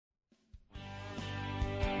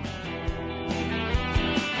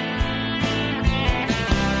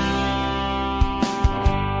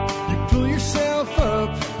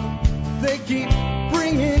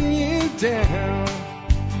down?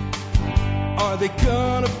 Are they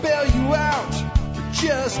gonna bail you out or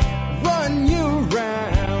just run you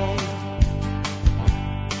around?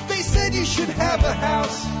 They said you should have a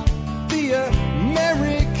house the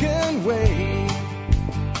American way.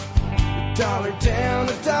 $1 down,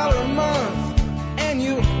 $1 a month, and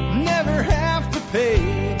you'll never have to pay.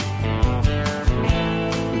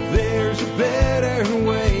 There's a better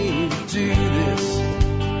way to do this.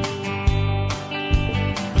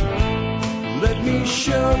 Let me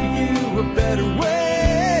show you a better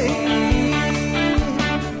way.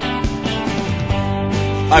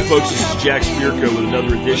 Hi folks, this is Jack Spirko with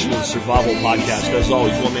another edition of the Survival Podcast. As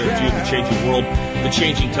always, one man review of the changing world, the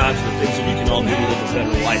changing times, and the things that we can all do to live a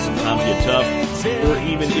better life when times get tough, or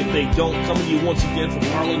even if they don't. Coming to you once again from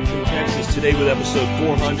Arlington, Texas, today with episode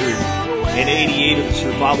 488 of the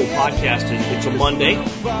Survival Podcast, and it's a Monday.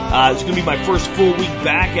 It's going to be my first full week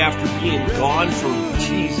back after being gone for,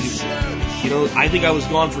 I think I was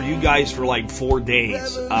gone for you guys for like 4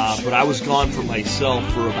 days, but I was gone for myself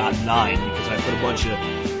for about 9 because I put a bunch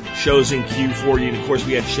of shows in queue for you, and of course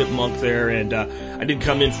we had Chipmunk there, and I did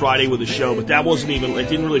come in Friday with a show, but that wasn't even, it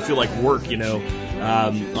didn't really feel like work,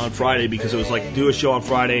 on Friday, because it was like do a show on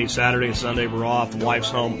Friday, Saturday and Sunday we're off, the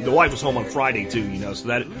wife was home on Friday too, so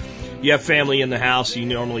that you have family in the house, you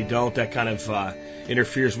normally don't, that kind of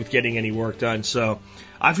interferes with getting any work done, so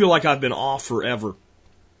I feel like I've been off forever.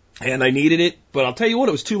 And I needed it, but I'll tell you what,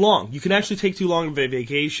 it was too long. You can actually take too long of a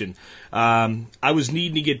vacation. I was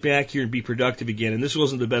needing to get back here and be productive again, and this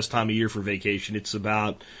wasn't the best time of year for vacation. It's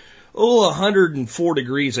about, 104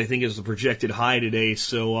 degrees, I think, is the projected high today.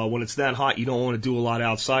 So when it's that hot, you don't want to do a lot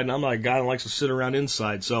outside, and I'm not a guy that likes to sit around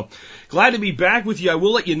inside. So glad to be back with you. I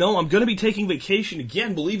will let you know I'm going to be taking vacation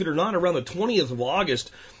again, believe it or not, around the 20th of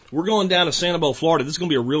August. We're going down to Sanibel, Florida. This is going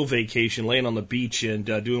to be a real vacation, laying on the beach and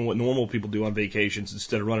doing what normal people do on vacations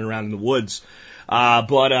instead of running around in the woods.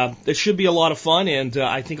 But it should be a lot of fun, and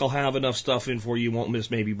I think I'll have enough stuff in for you. You won't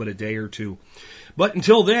miss maybe but a day or two. But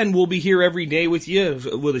until then, we'll be here every day with you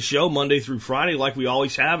with a show Monday through Friday like we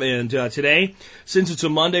always have. And today, since it's a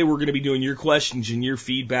Monday, we're going to be doing your questions and your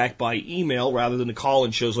feedback by email rather than the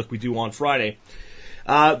call-in shows like we do on Friday.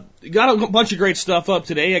 Got a bunch of great stuff up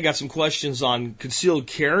today. I got some questions on concealed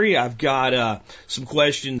carry. I've got some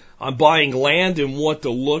questions on buying land and what to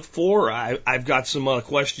look for. I've got some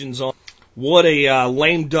questions on what a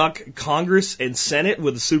lame duck Congress and Senate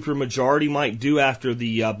with a supermajority might do after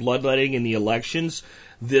the bloodletting in the elections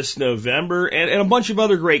this November, and a bunch of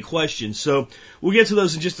other great questions. So we'll get to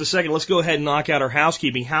those in just a second. Let's go ahead and knock out our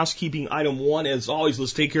housekeeping. Housekeeping item 1, as always,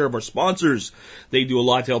 let's take care of our sponsors. They do a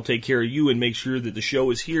lot to help take care of you and make sure that the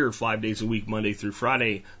show is here 5 days a week, Monday through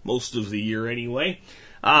Friday, most of the year anyway.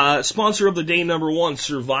 Sponsor of the day number 1,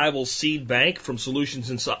 Survival Seed Bank from Solutions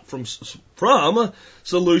from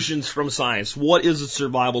Solutions from Science. What is a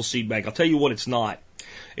Survival Seed Bank? I'll tell you what it's not.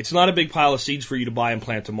 It's not a big pile of seeds for you to buy and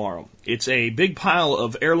plant tomorrow. It's a big pile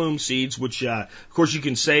of heirloom seeds, which, of course, you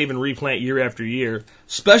can save and replant year after year,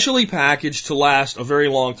 specially packaged to last a very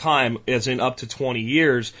long time, as in up to 20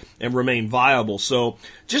 years, and remain viable. So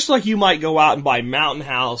just like you might go out and buy Mountain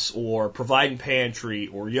House or Provident Pantry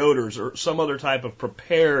or Yoder's or some other type of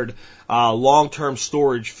prepared long-term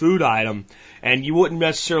storage food item, and you wouldn't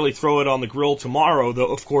necessarily throw it on the grill tomorrow,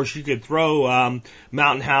 though, of course, you could throw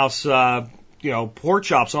Mountain House pork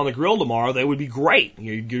chops on the grill tomorrow. They would be great.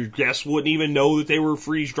 Your guests wouldn't even know that they were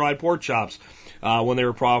freeze-dried pork chops when they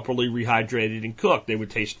were properly rehydrated and cooked. They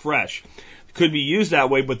would taste fresh. Could be used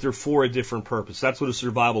that way, but they're for a different purpose. That's what a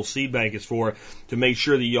survival seed bank is for, to make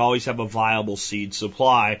sure that you always have a viable seed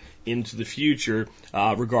supply into the future,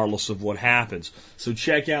 regardless of what happens. So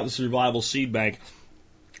check out the Survival Seed Bank.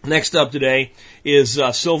 Next up today is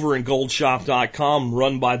silverandgoldshop.com,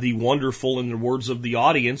 run by the wonderful, in the words of the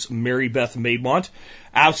audience, Mary Beth Maidmont.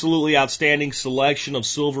 Absolutely outstanding selection of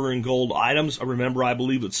silver and gold items. Remember, I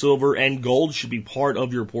believe that silver and gold should be part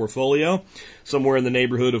of your portfolio. Somewhere in the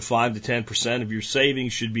neighborhood of 5 to 10% of your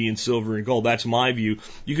savings should be in silver and gold. That's my view.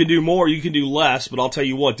 You can do more, you can do less, but I'll tell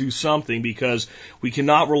you what, do something, because we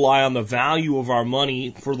cannot rely on the value of our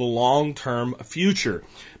money for the long-term future.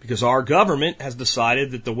 Because our government has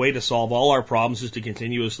decided that the way to solve all our problems is to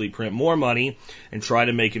continuously print more money and try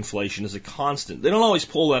to make inflation as a constant. They don't always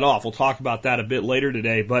pull that off. We'll talk about that a bit later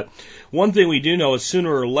today. But one thing we do know is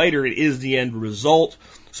sooner or later it is the end result.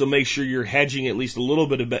 So make sure you're hedging at least a little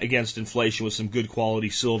bit against inflation with some good quality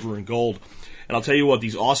silver and gold. And I'll tell you what,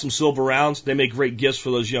 these awesome silver rounds, they make great gifts for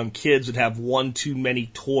those young kids that have one too many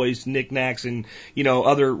toys, knickknacks, and,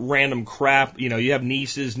 other random crap. You have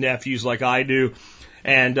nieces, nephews like I do.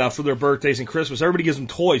 And for their birthdays and Christmas, everybody gives them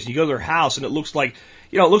toys. And you go to their house, and it looks like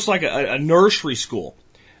a nursery school.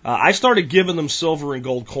 I started giving them silver and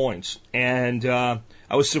gold coins, and I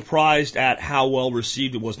was surprised at how well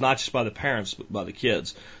received it was, not just by the parents, but by the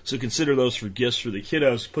kids. So consider those for gifts for the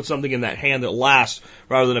kiddos. Put something in that hand that lasts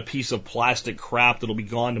rather than a piece of plastic crap that'll be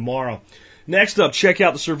gone tomorrow. Next up, check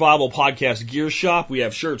out the Survival Podcast Gear Shop. We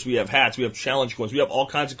have shirts, we have hats, we have challenge coins, we have all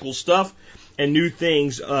kinds of cool stuff and new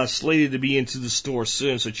things slated to be into the store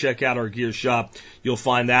soon. So check out our gear shop. You'll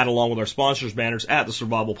find that along with our sponsors banners at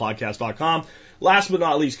thesurvivalpodcast.com. Last but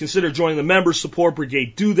not least, consider joining the Members Support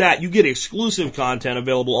Brigade. Do that. You get exclusive content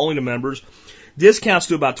available only to members. Discounts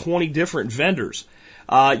to about 20 different vendors.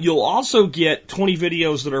 You'll also get 20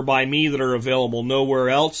 videos that are by me that are available nowhere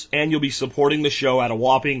else, and you'll be supporting the show at a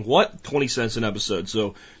whopping, 20 cents an episode.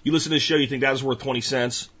 So you listen to the show, you think that is worth 20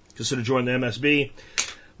 cents, consider joining the MSB.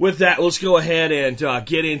 With that, let's go ahead and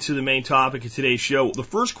get into the main topic of today's show. The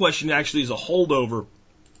first question actually is a holdover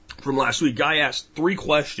from last week. Guy asked 3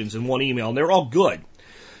 questions in one email, and they're all good.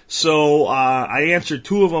 So I answered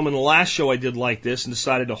 2 of them in the last show I did like this and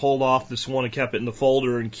decided to hold off this one and kept it in the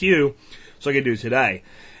folder and queue so I could do it today.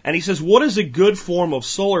 And he says, what is a good form of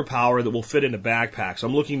solar power that will fit into backpacks?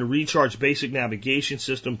 I'm looking to recharge basic navigation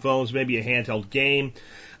system phones, maybe a handheld game.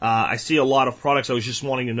 I see a lot of products. I was just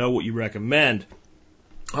wanting to know what you recommend.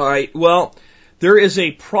 All right, well, there is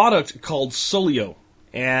a product called Solio,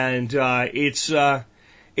 and it's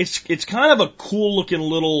kind of a cool looking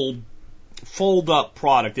little fold up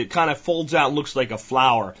product. It kind of folds out and looks like a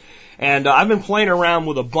flower. And I've been playing around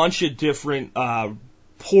with a bunch of different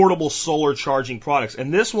portable solar charging products.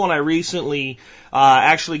 And this one I recently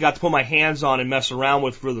actually got to put my hands on and mess around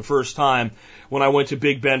with for the first time when I went to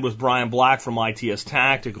Big Bend with Brian Black from ITS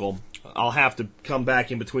Tactical. I'll have to come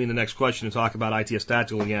back in between the next question and talk about ITS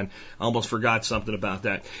Tactical again. I almost forgot something about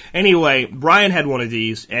that. Anyway, Brian had one of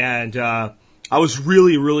these, and I was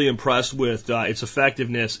really, really impressed with its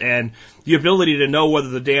effectiveness, and the ability to know whether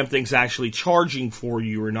the damn thing's actually charging for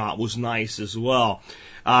you or not was nice as well.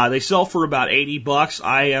 They sell for about $80.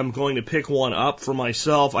 I am going to pick one up for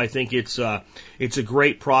myself. I think it's a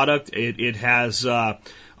great product. It has a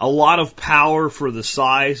lot of power for the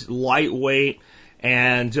size, lightweight,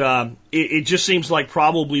 and it just seems like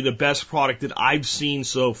probably the best product that I've seen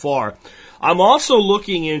so far. I'm also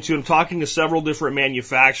looking into and talking to several different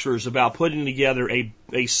manufacturers about putting together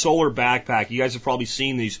a solar backpack. You guys have probably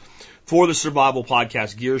seen these for the Survival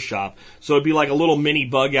Podcast Gear Shop. So it'd be like a little mini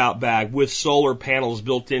bug out bag with solar panels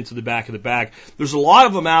built into the back of the bag. There's a lot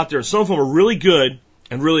of them out there. Some of them are really good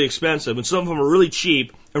and really expensive, and some of them are really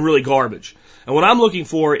cheap and really garbage. And what I'm looking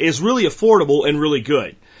for is really affordable and really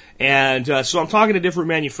good. And so I'm talking to different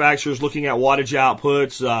manufacturers, looking at wattage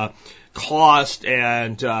outputs, cost,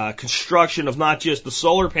 and construction of not just the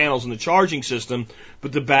solar panels and the charging system,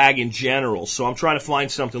 but the bag in general. So I'm trying to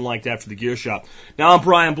find something like that for the gear shop. Now I'm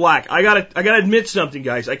Brian Black. I gotta admit something,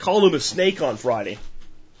 guys. I called him a snake on Friday.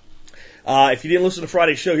 If you didn't listen to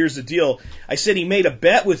Friday's show, here's the deal. I said he made a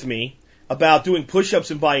bet with me about doing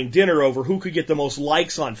push-ups and buying dinner over who could get the most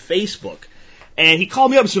likes on Facebook. And he called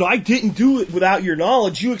me up and said, I didn't do it without your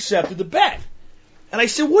knowledge. You accepted the bet. And I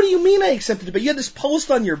said, what do you mean I accepted the bet? You had this post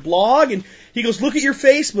on your blog. And he goes, look at your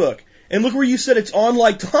Facebook. And look where you said it's on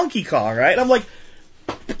like Donkey Kong, right? And I'm like,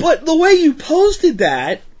 but the way you posted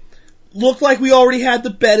that looked like we already had the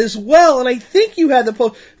bet as well. And I think you had the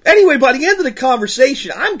post. Anyway, by the end of the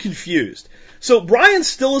conversation, I'm confused. So Brian's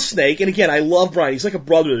still a snake, and again, I love Brian. He's like a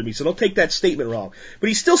brother to me, so don't take that statement wrong. But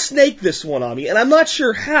he still snaked this one on me, and I'm not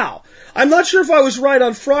sure how. I'm not sure if I was right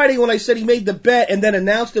on Friday when I said he made the bet and then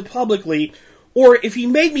announced it publicly, or if he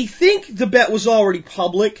made me think the bet was already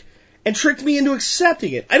public and tricked me into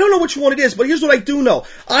accepting it. I don't know which one it is, but here's what I do know.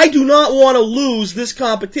 I do not want to lose this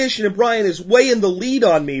competition, and Brian is way in the lead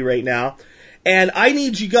on me right now. And I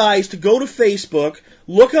need you guys to go to Facebook,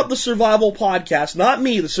 look up the Survival Podcast, not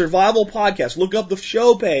me, the Survival Podcast. Look up the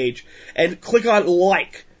show page and click on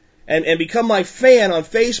like and become my fan on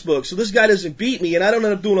Facebook so this guy doesn't beat me and I don't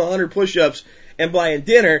end up doing 100 push-ups and buying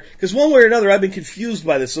dinner, because one way or another I've been confused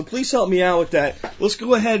by this. So please help me out with that. Let's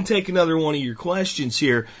go ahead and take another one of your questions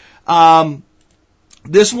here.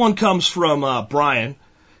 This one comes from Brian,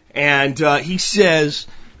 and he says,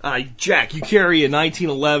 Jack, you carry a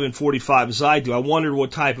 1911 45 as I do. I wondered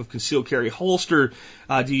what type of concealed carry holster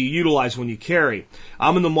do you utilize when you carry?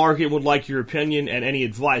 I'm in the market and would like your opinion and any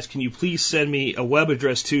advice. Can you please send me a web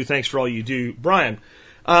address too? Thanks for all you do, Brian.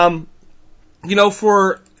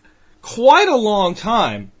 For quite a long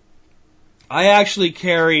time, I actually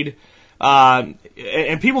carried, and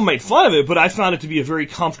people made fun of it, but I found it to be a very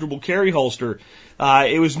comfortable carry holster.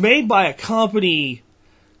 It was made by a company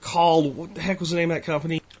called, what the heck was the name of that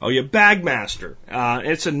company? Oh yeah, Bagmaster.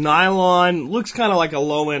 It's a nylon, looks kind of like a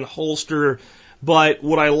low-end holster. But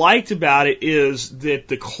what I liked about it is that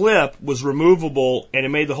the clip was removable and it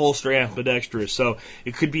made the holster ambidextrous. So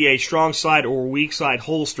it could be a strong side or weak side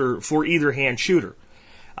holster for either hand shooter.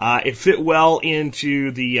 It fit well into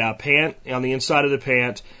the pant, on the inside of the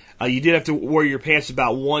pant. You did have to wear your pants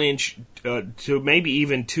about 1 inch to maybe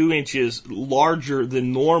even 2 inches larger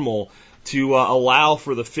than normal to allow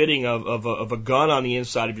for the fitting of a gun on the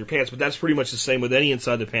inside of your pants. But that's pretty much the same with any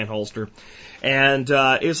inside the pant holster. And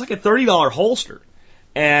it was like a $30 holster.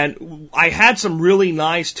 And I had some really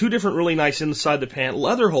nice, 2 different really nice inside the pant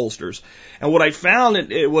leather holsters. And what I found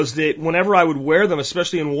it was that whenever I would wear them,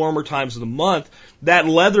 especially in warmer times of the month, that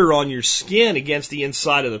leather on your skin against the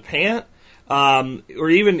inside of the pant, or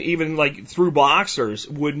even like through boxers,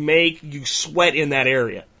 would make you sweat in that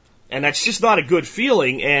area. And that's just not a good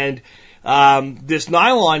feeling. And this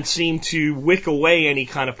nylon seemed to wick away any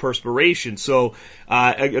kind of perspiration. So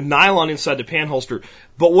a nylon inside the pant holster.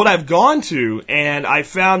 But what I've gone to, and I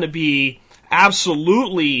found to be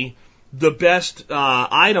absolutely the best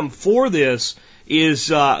item for this, is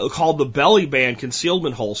called the belly band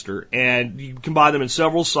concealment holster. And you can buy them in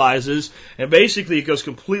several sizes. And basically it goes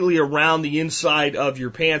completely around the inside of your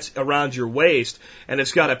pants, around your waist. And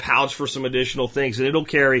it's got a pouch for some additional things. And it'll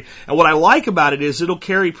carry, and what I like about it is it'll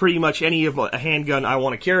carry pretty much any of a handgun I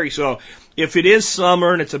want to carry. So if it is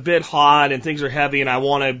summer and it's a bit hot and things are heavy and I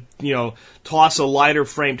want to, toss a lighter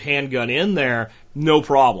framed handgun in there, no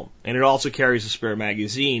problem. And it also carries a spare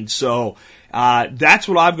magazine. So that's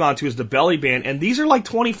what I've gone to, is the belly band. And these are like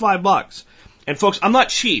 $25. And folks, I'm not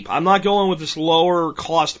cheap. I'm not going with this lower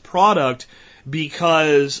cost product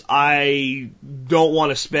because I don't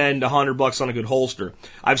want to spend $100 on a good holster.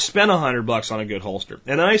 I've spent $100 on a good holster.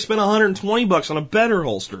 And then I spent $120 on a better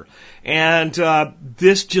holster. And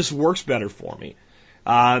this just works better for me.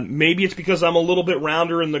 Maybe it's because I'm a little bit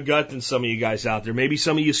rounder in the gut than some of you guys out there. Maybe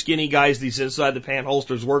some of you skinny guys, these inside the pant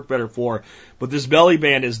holsters work better for. But this belly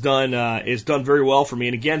band is done very well for me.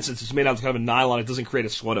 And again, since it's made out of kind of a nylon, it doesn't create a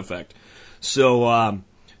sweat effect. So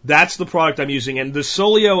that's the product I'm using. And the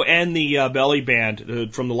Solio and the belly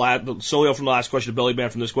band from the Solio from the last question, the belly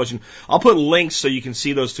band from this question, I'll put links so you can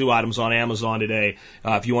see those 2 items on Amazon today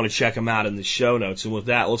if you want to check them out in the show notes. And with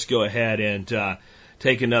that, let's go ahead and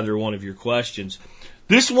take another one of your questions.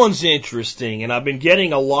 This one's interesting, and I've been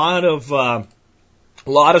getting a lot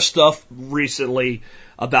of stuff recently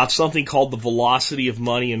about something called the velocity of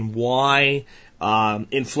money and why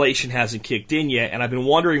inflation hasn't kicked in yet. And I've been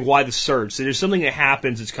wondering why the surge. So there's something that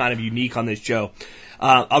happens that's kind of unique on this show.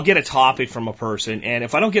 I'll get a topic from a person, and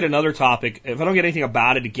if I don't get another topic, if I don't get anything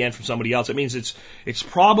about it again from somebody else, it means it's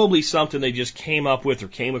probably something they just came up with or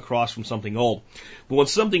came across from something old. But when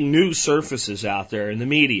something new surfaces out there in the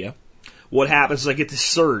media, what happens is I get this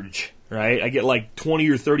surge, right? I get like 20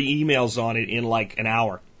 or 30 emails on it in like an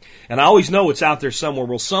hour. And I always know it's out there somewhere.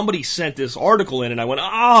 Well, somebody sent this article in and I went,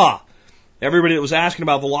 everybody that was asking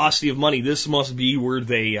about velocity of money, this must be where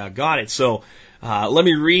they got it. So let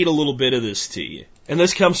me read a little bit of this to you. And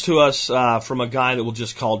this comes to us from a guy that we'll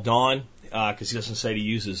just call Don, because he doesn't say to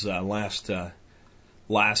use his last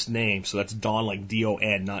name. So that's Don, like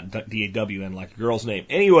D-O-N, not D-A-W-N, like a girl's name.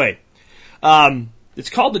 Anyway, it's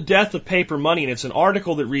called The Death of Paper Money, and it's an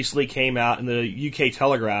article that recently came out in the UK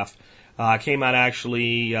Telegraph. Came out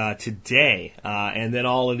actually today, and then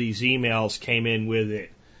all of these emails came in with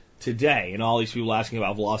it today, and all these people asking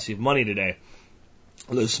about velocity of money today.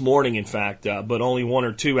 This morning, in fact, but only 1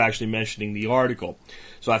 or 2 actually mentioning the article.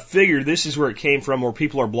 So I figured this is where it came from, or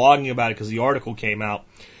people are blogging about it because the article came out.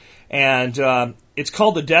 And it's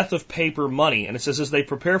called The Death of Paper Money. And it says, as they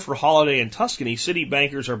prepare for holiday in Tuscany, city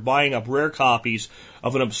bankers are buying up rare copies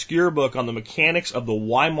of an obscure book on the mechanics of the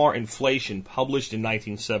Weimar inflation published in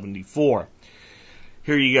 1974.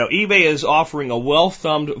 Here you go. eBay is offering a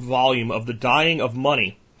well-thumbed volume of The Dying of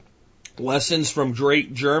Money, Lessons from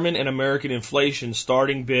German and American Inflation,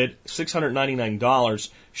 starting bid $699,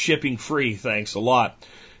 shipping free, thanks a lot.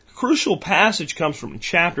 A crucial passage comes from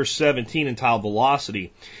chapter 17 entitled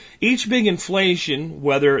Velocity. Each big inflation,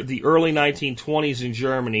 whether the early 1920s in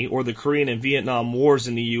Germany or the Korean and Vietnam Wars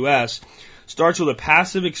in the U.S., starts with a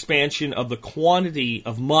passive expansion of the quantity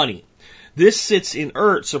of money. This sits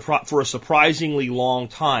inert for a surprisingly long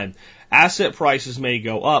time. Asset prices may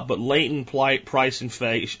go up, but latent price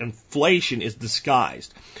inflation is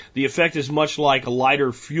disguised. The effect is much like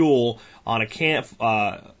lighter fuel on a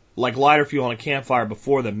campfire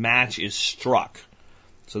before the match is struck.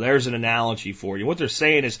 So there's an analogy for you. What they're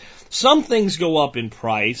saying is some things go up in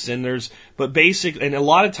price, and a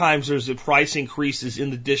lot of times there's the price increases in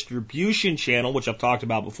the distribution channel, which I've talked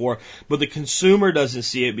about before, but the consumer doesn't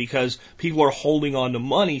see it because people are holding on to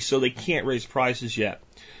money, so they can't raise prices yet.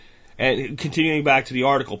 And continuing back to the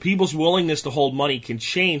article, people's willingness to hold money can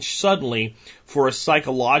change suddenly for a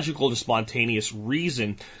psychological and spontaneous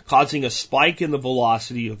reason, causing a spike in the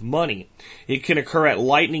velocity of money. It can occur at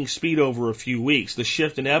lightning speed over a few weeks. The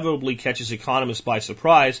shift inevitably catches economists by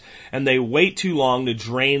surprise, and they wait too long to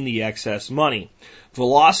drain the excess money.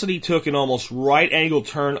 Velocity took an almost right-angle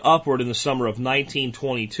turn upward in the summer of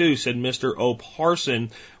 1922, said Mr. O'Parson.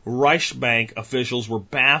 Reichsbank officials were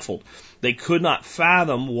baffled. They could not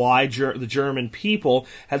fathom why the German people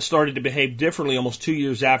had started to behave differently almost 2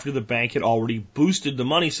 years after the bank had already boosted the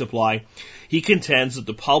money supply. He contends that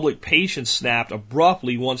the public patience snapped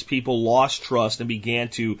abruptly once people lost trust and began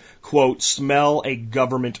to, quote, smell a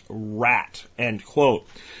government rat, end quote.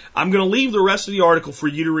 I'm going to leave the rest of the article for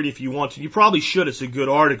you to read if you want to. You probably should. It's a good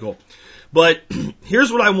article. But here's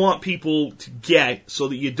what I want people to get so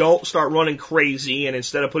that you don't start running crazy and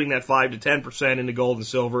instead of putting that 5 to 10% into gold and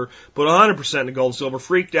silver, put 100% into gold and silver,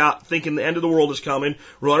 freaked out, thinking the end of the world is coming,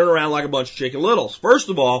 running around like a bunch of chicken littles. First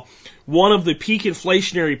of all, one of the peak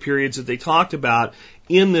inflationary periods that they talked about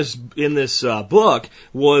in this book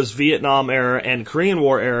was Vietnam era and Korean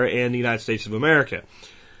War era in the United States of America.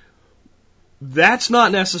 That's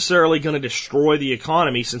not necessarily going to destroy the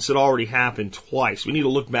economy since it already happened twice. We need to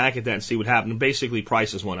look back at that and see what happened. And basically,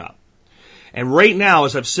 prices went up. And right now,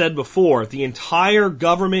 as I've said before, the entire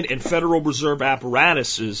government and Federal Reserve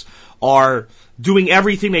apparatuses are doing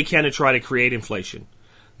everything they can to try to create inflation.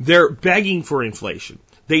 They're begging for inflation.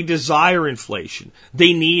 They desire inflation.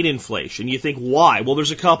 They need inflation. You think, why? Well,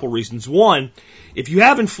 there's a couple reasons. One, if you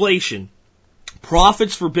have inflation,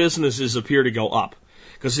 profits for businesses appear to go up.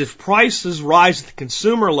 Because if prices rise at the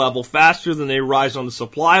consumer level faster than they rise on the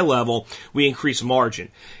supply level, we increase margin.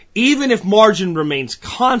 Even if margin remains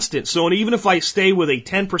constant, so even if I stay with a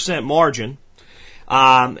 10% margin,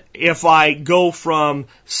 if I go from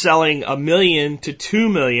selling $1 million to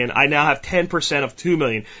 $2 million, I now have 10% of $2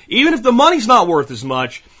 million. Even if the money's not worth as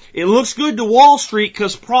much, it looks good to Wall Street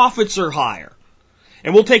because profits are higher.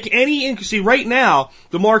 And we'll take any, see right now,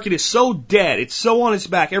 the market is so dead, it's so on its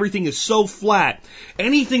back, everything is so flat,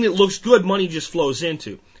 anything that looks good, money just flows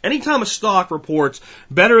into. Anytime a stock reports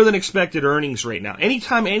better than expected earnings right now,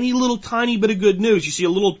 anytime any little tiny bit of good news, you see a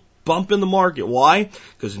little bump in the market. Why?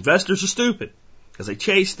 Because investors are stupid. Because they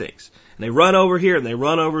chase things. And they run over here, and they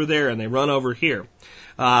run over there, and they run over here.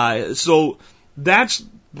 So that's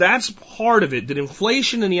part of it, that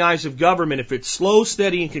inflation in the eyes of government, if it's slow,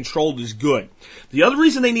 steady, and controlled, is good. The other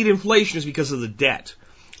reason they need inflation is because of the debt.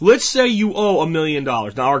 Let's say you owe $1 million.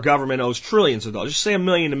 Now our government owes trillions of dollars. Just say $1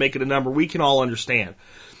 million to make it a number we can all understand.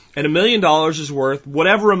 And $1 million is worth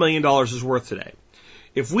whatever $1 million is worth today.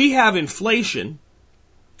 If we have inflation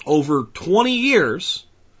over 20 years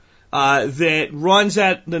that runs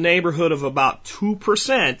at the neighborhood of about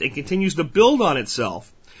 2% and continues to build on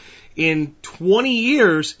itself, in 20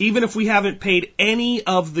 years, even if we haven't paid any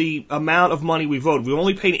of the amount of money we've owed, we've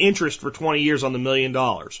only paid interest for 20 years on the $1 million,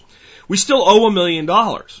 we still owe $1 million.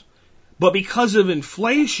 But because of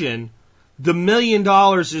inflation, the $1 million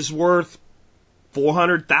is worth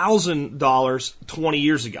 $400,000 20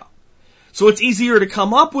 years ago. So it's easier to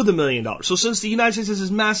come up with $1 million. So since the United States has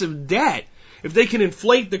this massive debt, if they can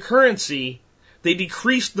inflate the currency, they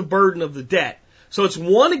decrease the burden of the debt. So it's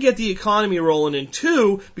one, to get the economy rolling, and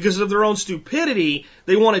two, because of their own stupidity,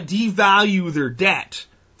 they want to devalue their debt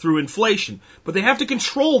through inflation. But they have to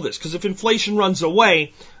control this, because if inflation runs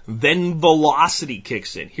away, then velocity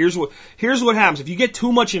kicks in. Here's what happens. If you get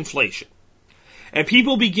too much inflation, and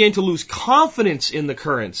people begin to lose confidence in the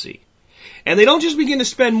currency, and they don't just begin to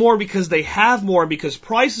spend more because they have more, because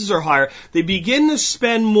prices are higher, they begin to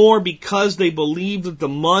spend more because they believe that the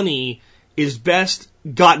money is best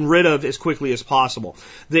gotten rid of as quickly as possible.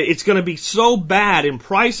 It's going to be so bad and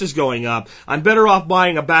prices going up, I'm better off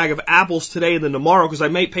buying a bag of apples today than tomorrow because I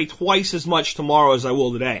may pay twice as much tomorrow as I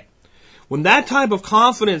will today. When that type of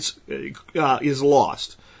confidence is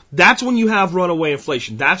lost, that's when you have runaway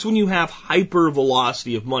inflation. That's when you have hyper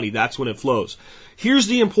velocity of money. That's when it flows. Here's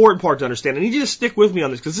the important part to understand. I need you to stick with me on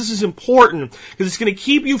this because this is important, because it's going to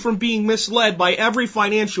keep you from being misled by every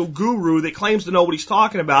financial guru that claims to know what he's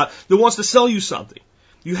talking about, that wants to sell you something.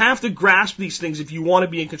 You have to grasp these things if you want to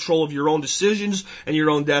be in control of your own decisions and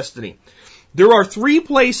your own destiny. There are 3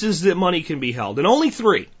 places that money can be held, and only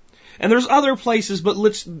 3. And there's other places, but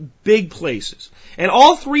big places. And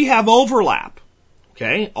all 3 have overlap.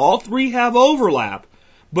 Okay? All 3 have overlap,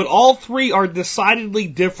 but all 3 are decidedly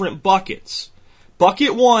different buckets.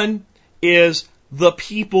 Bucket 1 is the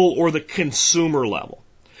people or the consumer level.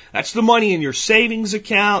 That's the money in your savings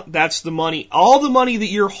account. That's the money, all the money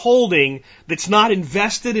that you're holding that's not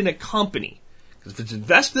invested in a company. Because if it's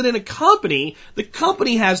invested in a company, the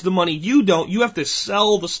company has the money, you don't. You have to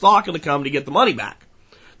sell the stock of the company to get the money back.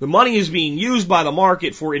 The money is being used by the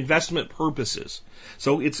market for investment purposes.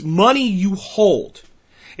 So it's money you hold.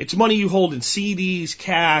 It's money you hold in CDs,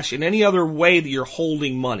 cash, and any other way that you're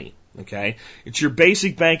holding money. Okay? It's your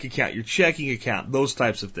basic bank account, your checking account, those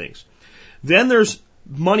types of things. Then there's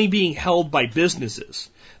money being held by businesses.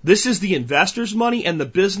 This is the investor's money and the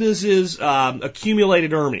business's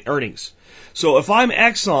accumulated earnings. So if I'm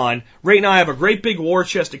Exxon, right now I have a great big war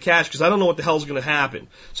chest of cash because I don't know what the hell's going to happen.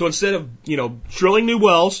 So instead of, drilling new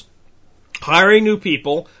wells, hiring new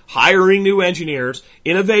people, hiring new engineers,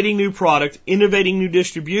 innovating new product, innovating new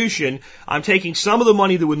distribution, I'm taking some of the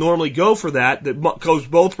money that would normally go for that goes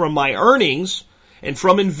both from my earnings and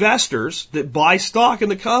from investors that buy stock in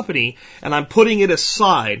the company, and I'm putting it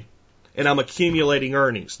aside, and I'm accumulating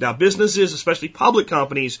earnings. Now, businesses, especially public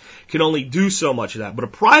companies, can only do so much of that. But a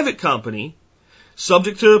private company,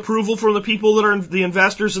 subject to approval from the people that are the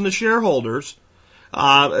investors and the shareholders,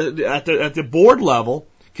 at the board level,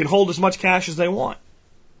 can hold as much cash as they want.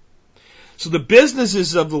 So the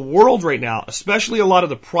businesses of the world right now, especially a lot of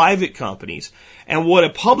the private companies, and what a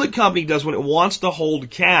public company does when it wants to hold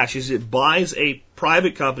cash is it buys a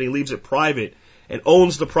private company, leaves it private, and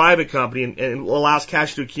owns the private company and allows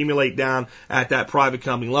cash to accumulate down at that private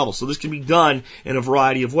company level. So this can be done in a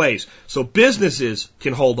variety of ways. So businesses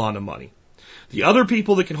can hold on to money. The other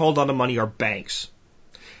people that can hold on to money are banks.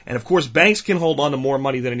 And of course, banks can hold on to more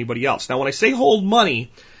money than anybody else. Now, when I say hold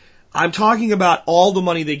money, I'm talking about all the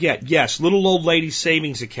money they get. Yes, little old lady's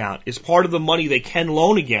savings account is part of the money they can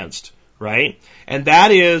loan against, right? And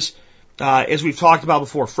that is, as we've talked about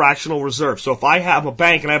before, fractional reserve. So if I have a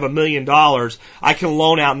bank and I have $1 million, I can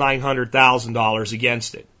loan out $900,000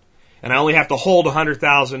 against it. And I only have to hold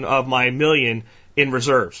 $100,000 of my $1 million in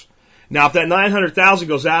reserves. Now, if that $900,000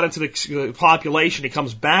 goes out into the population, it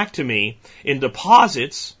comes back to me in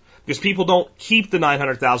deposits, because people don't keep the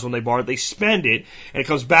 $900,000 when they borrow it, they spend it, and it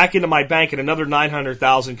comes back into my bank, and another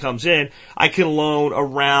 $900,000 comes in. I can loan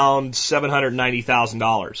around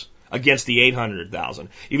 $790,000 against the $800,000,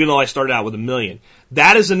 even though I started out with $1 million.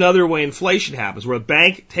 That is another way inflation happens, where a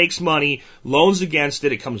bank takes money, loans against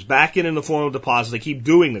it, it comes back in the form of deposit. They keep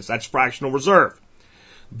doing this. That's fractional reserve.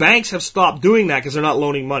 Banks have stopped doing that because they're not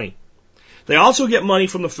loaning money. They also get money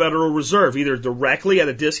from the Federal Reserve, either directly at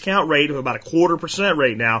a discount rate of about 0.25%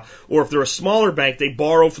 right now, or if they're a smaller bank, they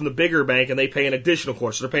borrow from the bigger bank and they pay an additional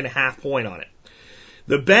quarter, so they're paying a half point on it.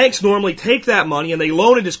 The banks normally take that money and they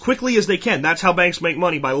loan it as quickly as they can. That's how banks make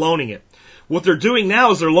money, by loaning it. What they're doing now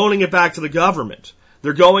is they're loaning it back to the government.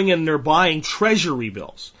 They're going in and they're buying treasury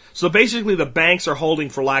bills. So basically the banks are holding,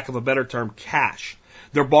 for lack of a better term, cash.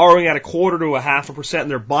 They're borrowing at 0.25% to 0.5%,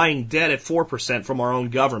 and they're buying debt at 4% from our own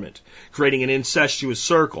government, creating an incestuous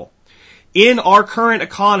circle. In our current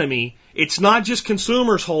economy, it's not just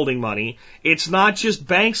consumers holding money, it's not just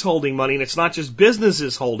banks holding money, and it's not just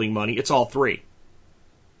businesses holding money, it's all three.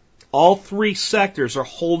 All three sectors are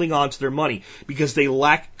holding on to their money because they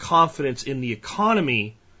lack confidence in the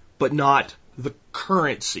economy, but not the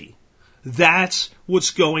currency. That's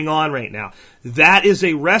what's going on right now. That is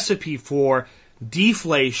a recipe for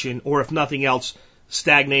deflation, or if nothing else,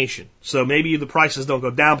 stagnation. So maybe the prices don't go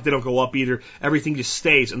down, but they don't go up either. Everything just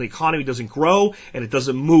stays, and the economy doesn't grow, and it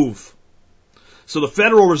doesn't move. So the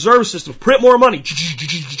Federal Reserve System, print more money,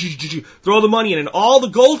 throw the money in, and all the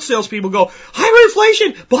gold salespeople go,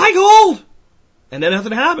 hyperinflation, buy gold! And then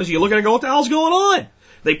nothing happens. You look at it and go, what the hell's going on?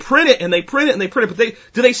 They print it, and they print it, and they print it, but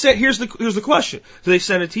do they send, here's the question, do they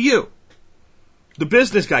send it to you? The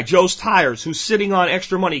business guy, Joe's Tires, who's sitting on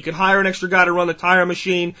extra money. He could hire an extra guy to run the tire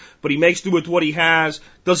machine, but he makes do with what he has,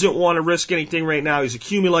 doesn't want to risk anything right now. He's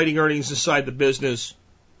accumulating earnings inside the business.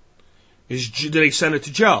 Did they send it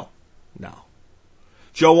to Joe? No.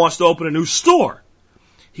 Joe wants to open a new store.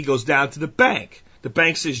 He goes down to the bank. The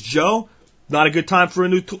bank says, Joe, not a good time for a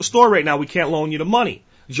new store right now. We can't loan you the money.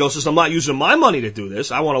 Joe says, I'm not using my money to do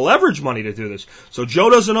this. I want to leverage money to do this. So Joe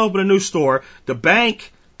doesn't open a new store. The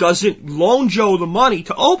bank doesn't loan Joe the money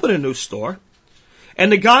to open a new store.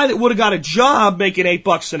 And the guy that would have got a job making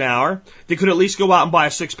 $8 an hour, that could at least go out and buy a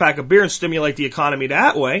 6-pack of beer and stimulate the economy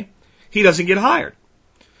that way, he doesn't get hired.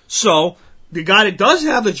 So the guy that does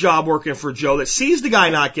have the job working for Joe, that sees the guy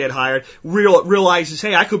not get hired, realizes,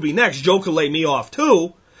 hey, I could be next. Joe could lay me off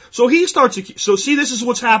too. So he starts, so see, this is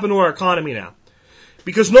what's happened to our economy now.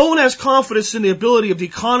 Because no one has confidence in the ability of the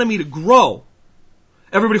economy to grow,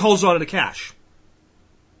 everybody holds on to the cash.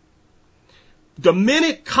 The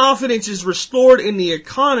minute confidence is restored in the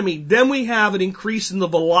economy, then we have an increase in the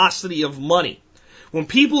velocity of money. When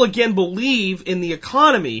people again believe in the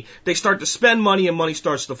economy, they start to spend money and money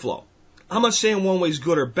starts to flow. I'm not saying one way is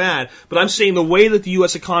good or bad, but I'm saying the way that the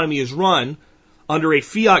U.S. economy is run under a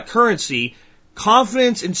fiat currency,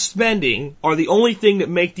 confidence and spending are the only thing that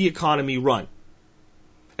make the economy run.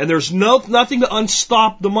 And there's nothing to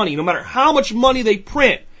unstop the money. No matter how much money they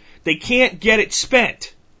print, they can't get it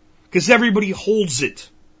spent because everybody holds it.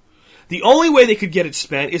 The only way they could get it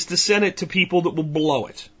spent is to send it to people that will blow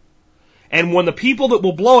it. And when the people that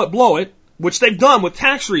will blow it, which they've done with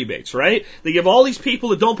tax rebates, right? They give all these people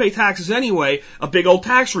that don't pay taxes anyway a big old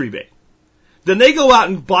tax rebate. Then they go out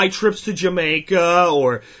and buy trips to Jamaica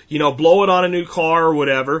or, blow it on a new car or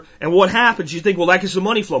whatever. And what happens? You think, well, that gets the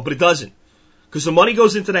money flow, but it doesn't. Because the money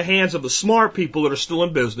goes into the hands of the smart people that are still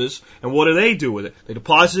in business, and what do with it? They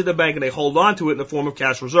deposit it in the bank and they hold on to it in the form of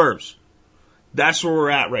cash reserves. That's where we're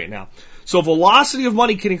at right now. So velocity of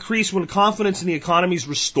money can increase when confidence in the economy is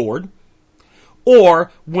restored,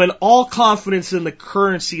 or when all confidence in the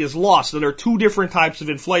currency is lost. And there are two different types of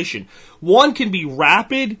inflation. One can be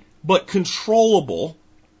rapid but controllable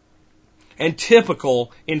and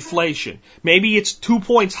typical inflation. Maybe it's 2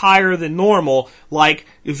 points higher than normal, like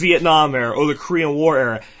the Vietnam era or the Korean War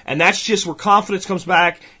era. And that's just where confidence comes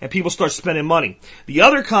back and people start spending money. The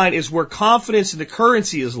other kind is where confidence in the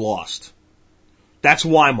currency is lost. That's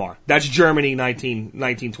Weimar. That's Germany,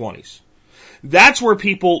 1920s. That's where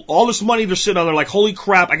people, all this money they're sitting on, they're like, holy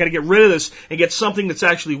crap, I got to get rid of this and get something that's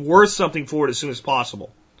actually worth something for it as soon as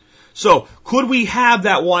possible. So, could we have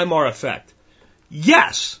that Weimar effect?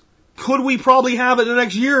 Yes. Could we probably have it in the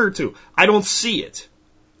next year or two? I don't see it.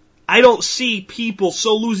 I don't see people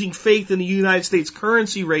so losing faith in the United States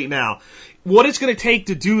currency right now. What it's going to take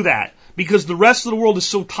to do that, because the rest of the world is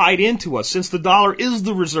so tied into us, since the dollar is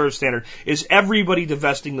the reserve standard, is everybody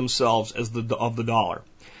divesting themselves of the dollar.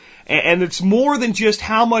 And it's more than just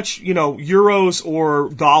how much, euros or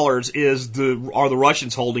dollars are the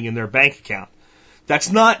Russians holding in their bank account.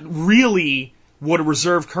 That's not really what a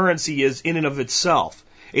reserve currency is in and of itself.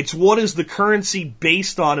 It's what is the currency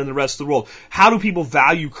based on in the rest of the world. How do people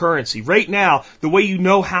value currency? Right now, the way you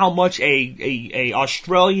know how much a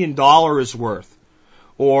Australian dollar is worth,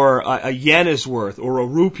 or a yen is worth, or a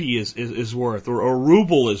rupee is worth, or a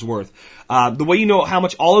ruble is worth, the way you know how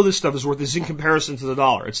much all of this stuff is worth is in comparison to the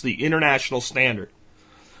dollar. It's the international standard.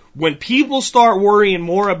 When people start worrying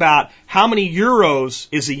more about how many euros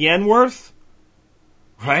is a yen worth,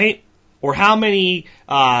 right? Or how many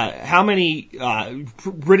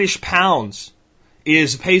British pounds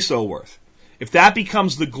is a peso worth? If that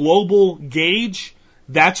becomes the global gauge,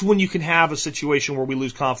 that's when you can have a situation where we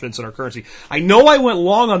lose confidence in our currency. I know I went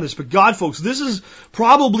long on this, but God, folks, this is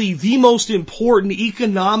probably the most important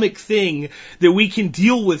economic thing that we can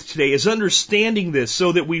deal with today, is understanding this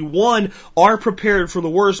so that we, one, are prepared for the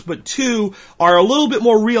worst, but two, are a little bit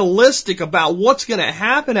more realistic about what's going to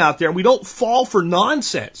happen out there, and we don't fall for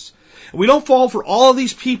nonsense. We don't fall for all of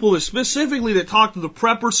these people that talk to the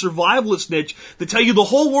prepper survivalist niche that tell you the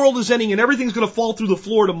whole world is ending and everything's going to fall through the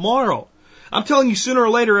floor tomorrow. I'm telling you sooner or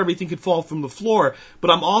later everything could fall from the floor,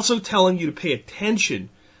 but I'm also telling you to pay attention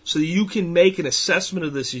so that you can make an assessment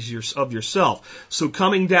of this of yourself. So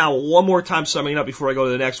coming down, one more time summing up before I go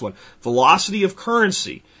to the next one. Velocity of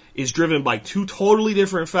currency is driven by two totally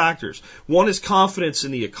different factors. One is confidence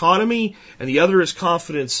in the economy, and the other is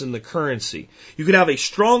confidence in the currency. You can have a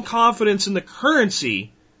strong confidence in the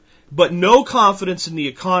currency, but no confidence in the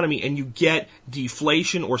economy, and you get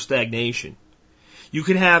deflation or stagnation. You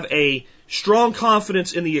can have a strong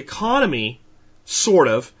confidence in the economy, sort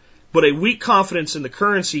of, but a weak confidence in the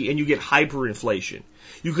currency, and you get hyperinflation.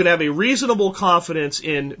 You can have a reasonable confidence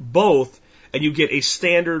in both, and you get a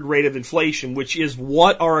standard rate of inflation, which is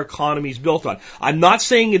what our economy is built on. I'm not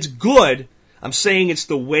saying it's good. I'm saying it's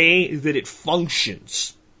the way that it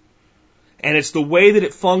functions. And it's the way that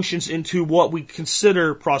it functions into what we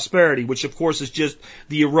consider prosperity, which of course is just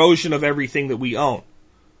the erosion of everything that we own.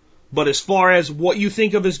 But as far as what you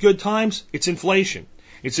think of as good times, it's inflation.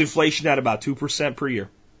 It's inflation at about 2% per year.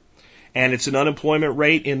 And it's an unemployment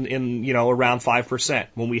rate in around 5%.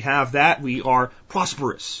 When we have that, we are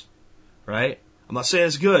prosperous. Right? I'm not saying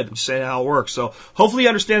it's good. I'm just saying how it works. So hopefully you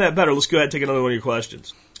understand that better. Let's go ahead and take another one of your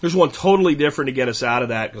questions. Here's one totally different to get us out of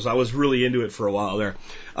that, because I was really into it for a while there.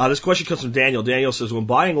 This question comes from Daniel. Daniel says, when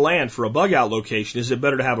buying land for a bug out location, is it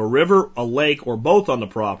better to have a river, a lake, or both on the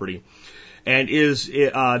property? And is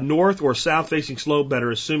it north or south facing slope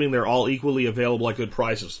better, assuming they're all equally available at good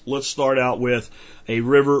prices? Let's start out with a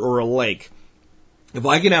river or a lake. If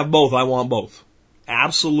I can have both, I want both.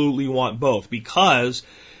 Absolutely want both, because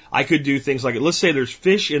I could do things like, let's say there's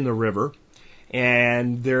fish in the river,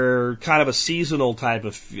 and they're kind of a seasonal type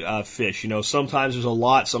of fish. You know, sometimes there's a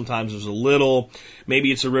lot, sometimes there's a little.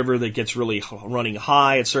 Maybe it's a river that gets really running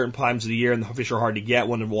high at certain times of the year, and the fish are hard to get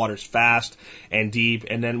when the water's fast and deep.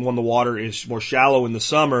 And then when the water is more shallow in the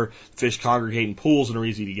summer, fish congregate in pools and are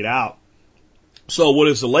easy to get out. So what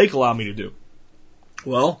does the lake allow me to do?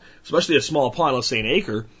 Well, especially a small pond, let's say an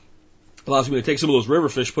acre, allows me to take some of those river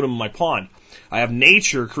fish, put them in my pond. I have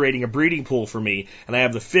nature creating a breeding pool for me, and I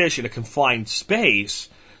have the fish in a confined space,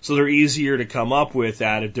 so they're easier to come up with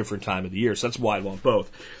at a different time of the year. So that's why I want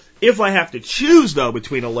both. If I have to choose, though,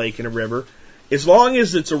 between a lake and a river, as long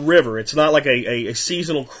as it's a river, it's not like a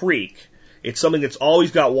seasonal creek. It's something that's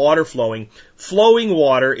always got water flowing. Flowing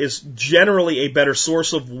water is generally a better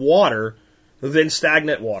source of water than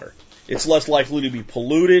stagnant water. It's less likely to be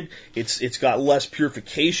polluted. It's got less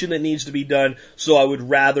purification that needs to be done. So I would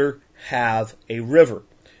rather have a river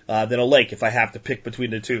than a lake if I have to pick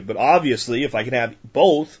between the two. But obviously, if I can have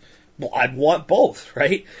both, well, I'd want both,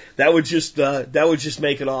 right? That would just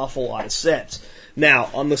make an awful lot of sense. Now,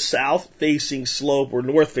 on the south-facing slope or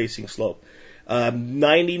north-facing slope,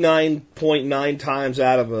 99.9 times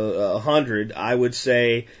out of 100, I would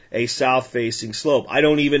say a south-facing slope. I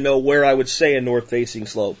don't even know where I would say a north-facing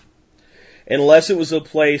slope, unless it was a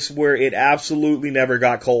place where it absolutely never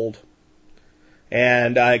got cold,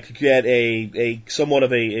 and I could get a somewhat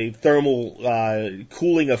of a thermal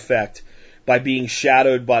cooling effect by being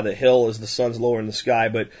shadowed by the hill as the sun's lower in the sky.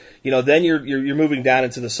 But you know, then you're moving down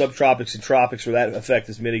into the subtropics and tropics where that effect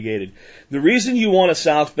is mitigated. The reason you want a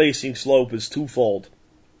south-facing slope is twofold: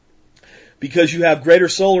 because you have greater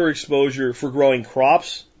solar exposure for growing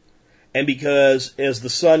crops, and because as the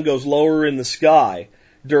sun goes lower in the sky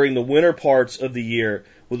during the winter parts of the year,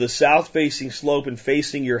 with a south-facing slope and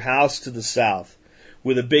facing your house to the south,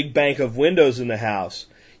 with a big bank of windows in the house,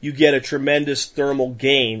 you get a tremendous thermal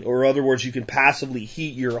gain, or in other words, you can passively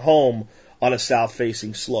heat your home on a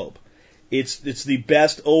south-facing slope. It's the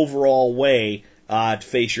best overall way to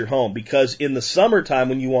face your home, because in the summertime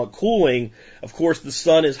when you want cooling, of course the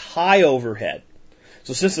sun is high overhead.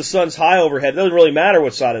 So since the sun's high overhead, it doesn't really matter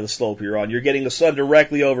what side of the slope you're on. You're getting the sun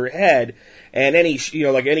directly overhead, and any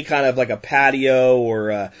kind of like a patio or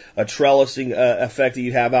a trellising effect that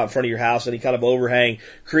you have out in front of your house, any kind of overhang,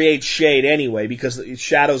 creates shade anyway, because the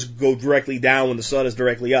shadows go directly down when the sun is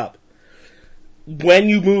directly up. When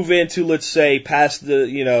you move into, let's say, past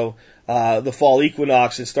the fall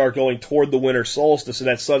equinox and start going toward the winter solstice, and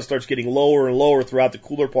that sun starts getting lower and lower throughout the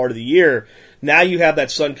cooler part of the year, now you have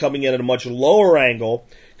that sun coming in at a much lower angle,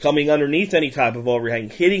 coming underneath any type of overhang,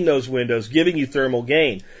 hitting those windows, giving you thermal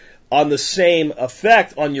gain. On the same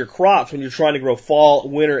effect on your crops, when you're trying to grow fall,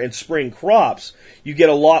 winter, and spring crops, you get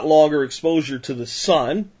a lot longer exposure to the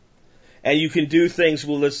sun, and you can do things,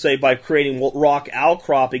 well, let's say, by creating rock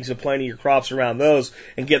outcroppings and planting your crops around those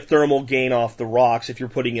and get thermal gain off the rocks. If you're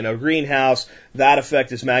putting in a greenhouse, that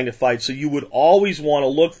effect is magnified. So you would always want to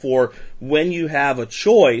look for, when you have a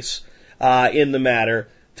choice in the matter,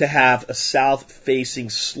 to have a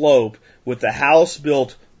south-facing slope with the house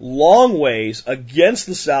built long ways against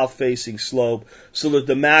the south-facing slope so that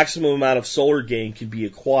the maximum amount of solar gain can be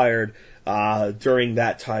acquired during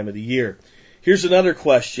that time of the year. Here's another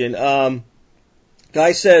question.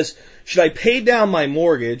 Guy says, should I pay down my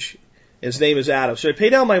mortgage? His name is Adam. Should I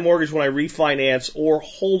pay down my mortgage when I refinance or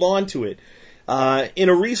hold on to it? In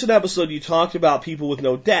a recent episode, you talked about people with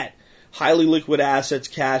no debt, highly liquid assets,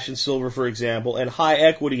 cash and silver, for example, and high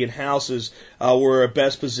equity in houses were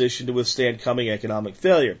best positioned to withstand coming economic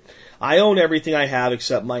failure. I own everything I have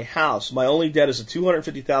except my house. My only debt is a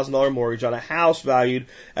 $250,000 mortgage on a house valued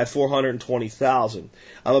at $420,000.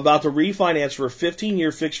 I'm about to refinance for a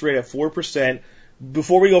 15-year fixed rate at 4%.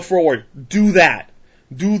 Before we go forward, do that.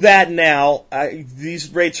 Do that now. These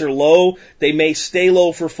rates are low. They may stay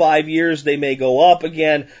low for 5 years. They may go up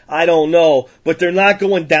again. I don't know. But they're not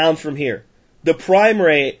going down from here. The prime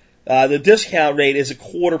rate, the discount rate is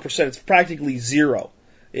 0.25%. It's practically zero.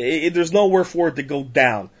 There's nowhere for it to go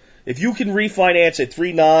down. If you can refinance at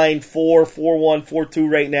 3.9, 4, 4.1,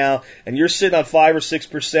 4.2 right now, and you're sitting on 5 or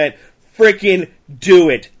 6%, freaking do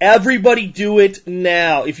it. Everybody do it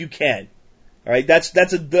now if you can. All right, that's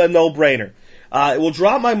a no-brainer. It will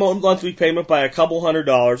drop my monthly payment by a couple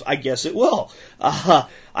 $100. I guess it will. I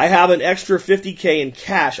have an extra $50K in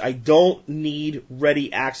cash I don't need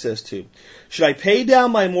ready access to. Should I pay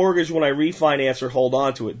down my mortgage when I refinance or hold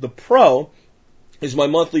on to it? The pro is my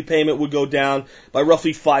monthly payment would go down by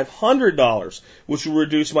roughly $500, which will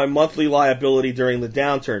reduce my monthly liability during the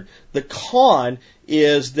downturn. The con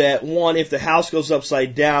is that, one, if the house goes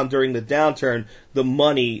upside down during the downturn, the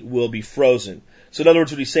money will be frozen. So in other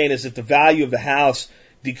words, what he's saying is if the value of the house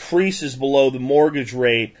decreases below the mortgage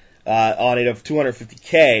rate on it of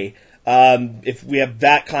 $250K, if we have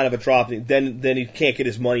that kind of a drop, then he can't get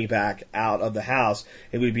his money back out of the house,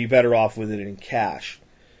 and we'd be better off with it in cash.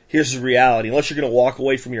 Here's the reality: unless you're going to walk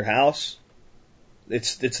away from your house,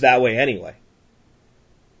 it's that way anyway.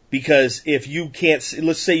 Because if you can't,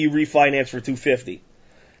 let's say you refinance for $250,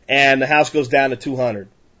 and the house goes down to $200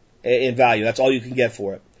 in value, that's all you can get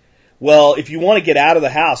for it. Well, if you want to get out of the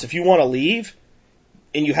house, if you want to leave,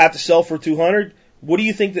 and you have to sell for $200, what do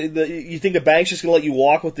you think? You think the bank's just going to let you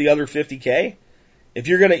walk with the other $50K? If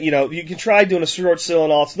you're going to, you can try doing a short sale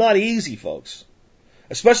and all. It's not easy, folks.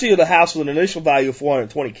 Especially with a house with an initial value of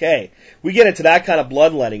 $420K. We get into that kind of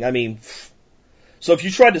bloodletting. I mean, so if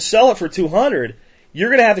you tried to sell it for $200, you're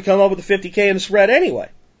going to have to come up with the $50K in the spread anyway.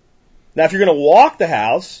 Now, if you're going to walk the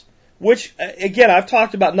house, which, again, I've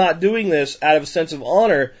talked about not doing this out of a sense of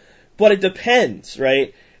honor, but it depends,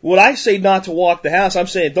 right? When I say not to walk the house, I'm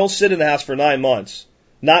saying don't sit in the house for 9 months,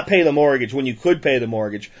 not pay the mortgage when you could pay the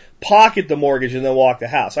mortgage, pocket the mortgage, and then walk the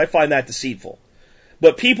house. I find that deceitful.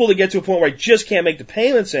 But people that get to a point where I just can't make the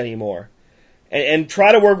payments anymore and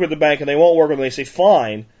try to work with the bank and they won't work with them, they say,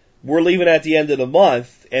 fine, we're leaving at the end of the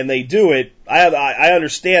month, and they do it. I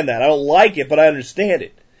understand that. I don't like it, but I understand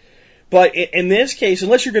it. But in this case,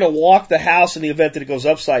 unless you're going to walk the house in the event that it goes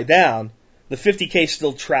upside down, the $50K is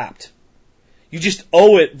still trapped. You just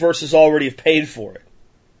owe it versus already have paid for it.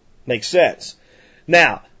 Makes sense.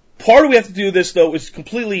 Now, part of we have to do this, though, is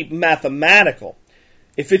completely mathematical.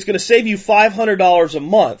 If it's going to save you $500 a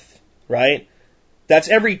month, right, that's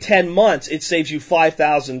every 10 months, it saves you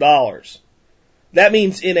 $5,000. That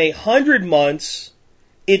means in 100 months,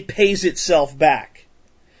 it pays itself back.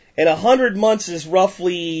 And 100 months is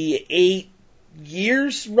roughly 8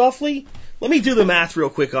 years, roughly. Let me do the math real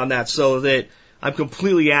quick on that so that I'm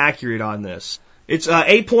completely accurate on this. It's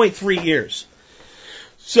 8.3 years.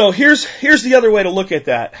 So here's the other way to look at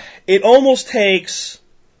that. It almost takes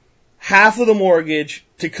half of the mortgage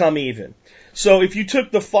to come even. So if you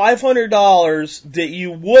took the $500 that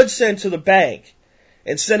you would send to the bank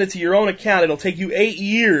and send it to your own account, it'll take you 8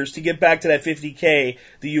 years to get back to that $50K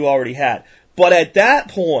that you already had. But at that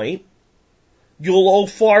point, you'll owe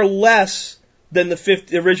far less than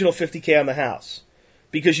the original $50K on the house,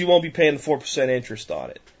 because you won't be paying the 4% interest on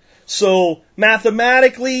it. So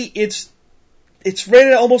mathematically, it's right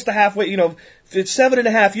at almost a halfway. If it's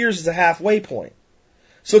 7.5 years, it's a halfway point.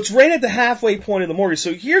 So it's right at the halfway point of the mortgage.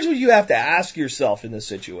 So here's what you have to ask yourself in this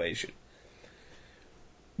situation: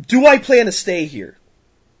 do I plan to stay here?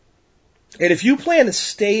 And if you plan to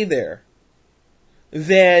stay there,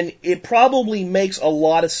 then it probably makes a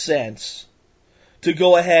lot of sense to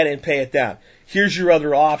go ahead and pay it down. Here's your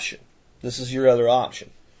other option. This is your other option.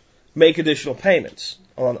 Make additional payments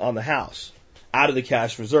on the house out of the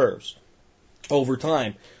cash reserves over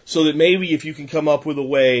time, so that maybe if you can come up with a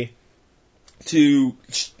way to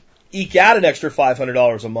eke out an extra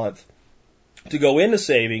 $500 a month to go into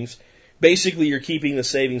savings, basically you're keeping the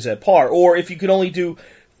savings at par. Or if you can only do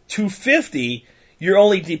 $250, you're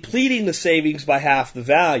only depleting the savings by half the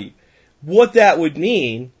value. What that would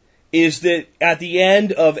mean is that at the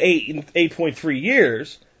end of 8.3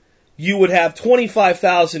 years, you would have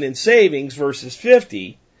 $25,000 in savings versus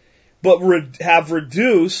 $50, but have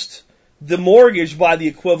reduced the mortgage by the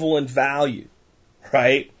equivalent value,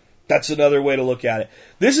 right? That's another way to look at it.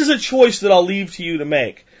 This is a choice that I'll leave to you to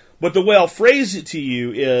make. But the way I'll phrase it to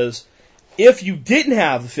you is, if you didn't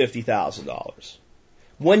have the $50,000,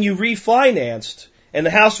 when you refinanced, and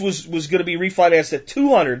the house was going to be refinanced at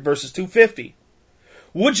 $200 versus $250,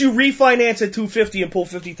 would you refinance at $250 and pull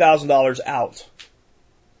 $50,000 out?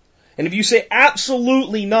 And if you say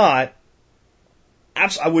absolutely not,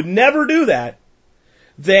 I would never do that,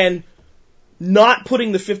 then not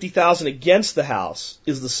putting the $50,000 against the house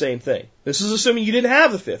is the same thing. This is assuming you didn't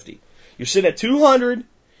have the $50. You're sitting at $200,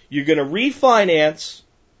 you're going to refinance,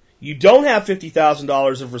 you don't have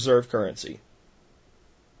 $50,000 of reserve currency.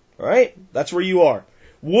 All right? That's where you are.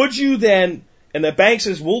 Would you then, and the bank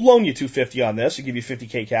says, we'll loan you $250 on this and give you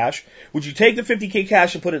 $50K cash. Would you take the $50K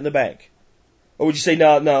cash and put it in the bank? Or would you say,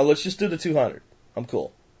 no, let's just do the $200. I'm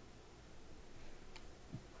cool.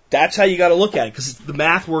 That's how you got to look at it, because the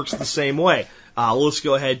math works the same way. Let's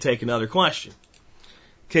go ahead and take another question.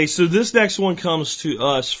 Okay, so this next one comes to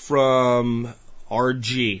us from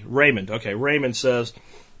RG. Raymond. Okay, Raymond says,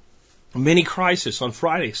 mini crisis on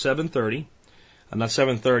Friday, 7:30. Not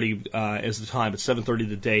 7:30 is the time, but 7:30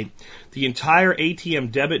 the date. The entire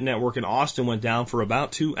ATM debit network in Austin went down for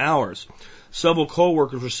about 2 hours. Several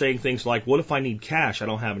coworkers were saying things like, what if I need cash? I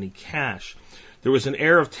don't have any cash. There was an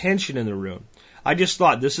air of tension in the room. I just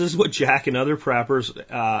thought this is what Jack and other preppers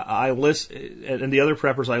and the other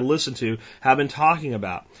preppers I listen to have been talking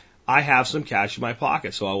about. I have some cash in my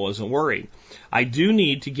pocket, so I wasn't worried. I do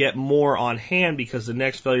need to get more on hand because the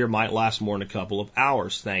next failure might last more than a couple of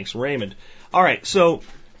hours. Thanks, Raymond. All right, so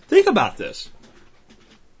think about this.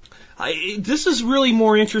 This is really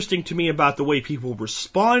more interesting to me about the way people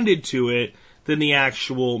responded to it than the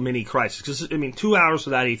actual mini crisis. Because, 2 hours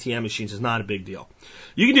without ATM machines is not a big deal.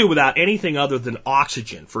 You can do it without anything other than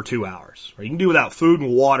oxygen for 2 hours. Or you can do it without food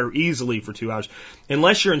and water easily for 2 hours.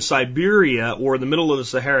 Unless you're in Siberia or in the middle of the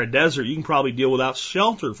Sahara Desert, you can probably deal without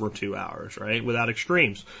shelter for 2 hours, right? Without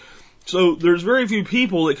extremes. So there's very few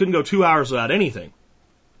people that couldn't go 2 hours without anything.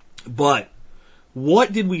 But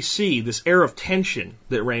what did we see? This air of tension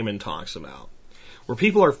that Raymond talks about. Where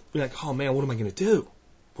people are like, oh man, what am I going to do?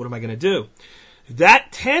 What am I going to do?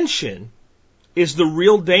 That tension is the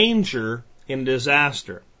real danger in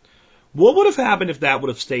disaster. What would have happened if that would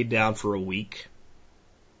have stayed down for a week?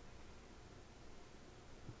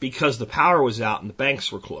 Because the power was out and the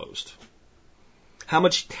banks were closed. How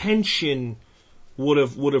much tension would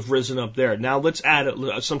have risen up there? Now let's add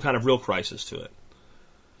some kind of real crisis to it.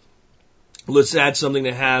 Let's add something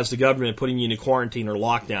that has the government putting you in quarantine or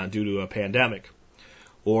lockdown due to a pandemic.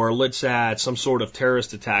 Or let's add some sort of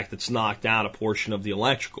terrorist attack that's knocked out a portion of the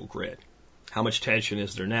electrical grid. How much tension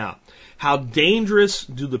is there now? How dangerous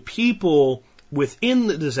do the people within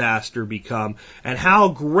the disaster become? And how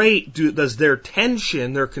great does their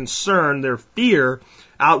tension, their concern, their fear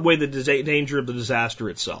outweigh the danger of the disaster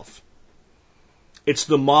itself? It's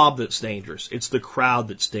the mob that's dangerous. It's the crowd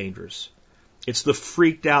that's dangerous. It's the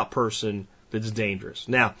freaked out person that's dangerous.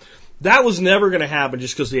 Now, that was never going to happen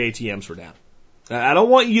just because the ATMs were down. I don't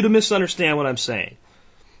want you to misunderstand what I'm saying.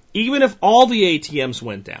 Even if all the ATMs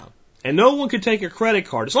went down and no one could take a credit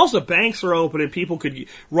card, as long as the banks are open and people could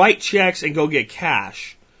write checks and go get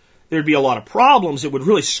cash, there'd be a lot of problems. It would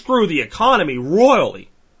really screw the economy royally.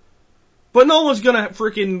 But no one's going to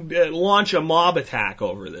freaking launch a mob attack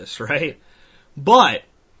over this, right? But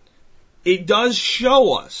it does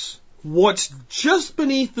show us what's just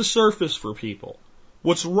beneath the surface for people.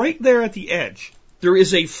 What's right there at the edge. There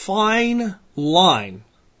is a fine line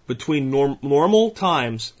between normal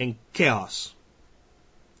times and chaos.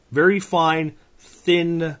 Very fine,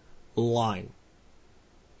 thin line.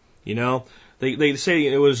 You know, they say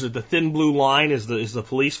it was the thin blue line is the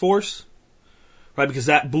police force, right? Because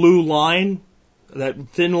that blue line, that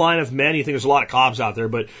thin line of men, you think there's a lot of cops out there,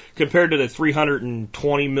 but compared to the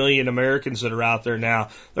 320 million Americans that are out there now,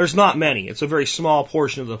 there's not many. It's a very small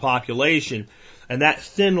portion of the population. And that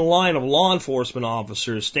thin line of law enforcement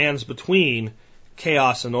officers stands between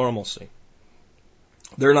chaos and normalcy.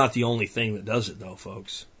 They're not the only thing that does it, though,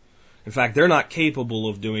 folks. In fact, they're not capable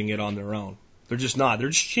of doing it on their own. They're just not. They're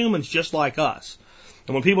just humans just like us.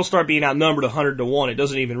 And when people start being outnumbered 100 to 1, it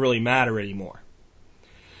doesn't even really matter anymore.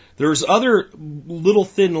 There's other little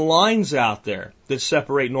thin lines out there that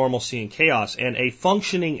separate normalcy and chaos, and a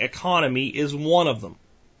functioning economy is one of them.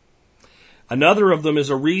 Another of them is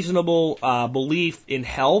a reasonable belief in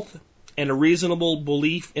health and a reasonable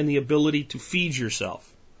belief in the ability to feed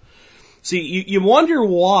yourself. See, you wonder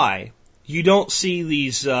why you don't see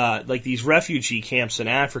these like these refugee camps in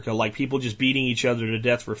Africa, like people just beating each other to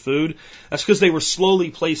death for food. That's because they were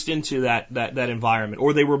slowly placed into that environment,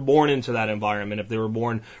 or they were born into that environment if they were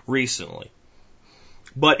born recently.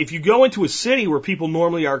 But if you go into a city where people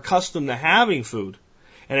normally are accustomed to having food,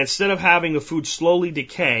 and instead of having the food slowly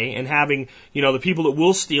decay and having, the people that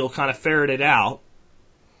will steal kind of ferret it out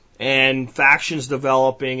and factions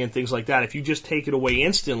developing and things like that, if you just take it away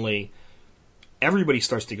instantly, everybody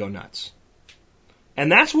starts to go nuts. And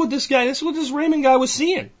that's what this Raymond guy was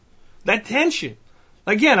seeing. That tension.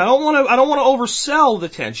 Again, I don't want to oversell the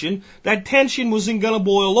tension. That tension wasn't going to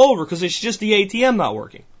boil over because it's just the ATM not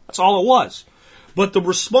working. That's all it was. But the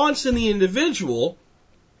response in the individual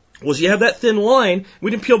was you have that thin line.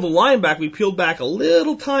 We didn't peel the line back. We peeled back a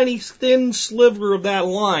little tiny thin sliver of that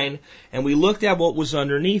line, and we looked at what was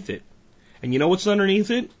underneath it. And you know what's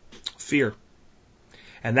underneath it? Fear.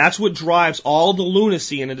 And that's what drives all the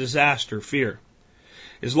lunacy in a disaster, fear.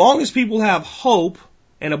 As long as people have hope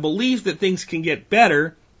and a belief that things can get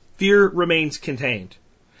better, fear remains contained.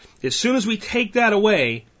 As soon as we take that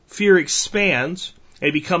away, fear expands,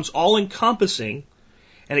 it becomes all-encompassing,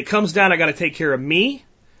 and it comes down, I got to take care of me,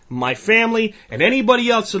 my family, and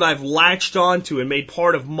anybody else that I've latched onto and made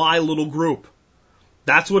part of my little group.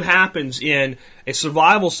 That's what happens in a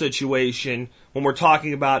survival situation when we're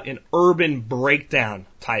talking about an urban breakdown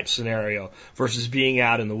type scenario versus being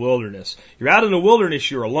out in the wilderness. You're out in the wilderness,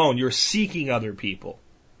 you're alone. You're seeking other people.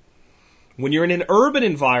 When you're in an urban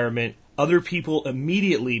environment, other people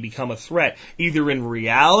immediately become a threat, either in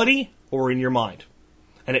reality or in your mind.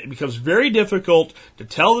 And it becomes very difficult to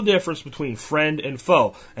tell the difference between friend and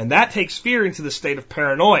foe. And that takes fear into the state of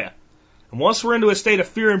paranoia. And once we're into a state of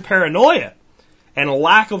fear and paranoia and a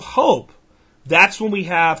lack of hope, that's when we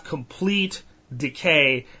have complete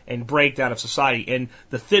decay and breakdown of society. And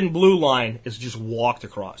the thin blue line is just walked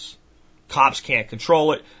across. Cops can't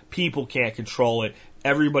control it. People can't control it.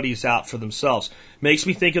 Everybody's out for themselves. Makes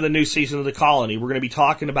me think of the new season of The Colony. We're going to be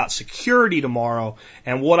talking about security tomorrow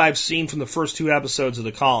and what I've seen from the first 2 episodes of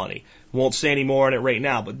The Colony. Won't say any more on it right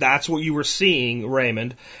now, but that's what you were seeing,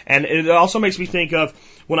 Raymond. And it also makes me think of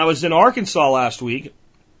when I was in Arkansas last week,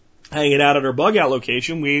 hanging out at our bug out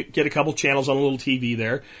location. We get a couple channels on a little TV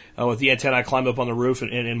there with the antenna. I climbed up on the roof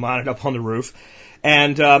and mounted up on the roof.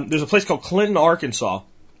 And there's a place called Clinton, Arkansas.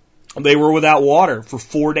 They were without water for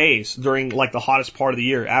 4 days during like the hottest part of the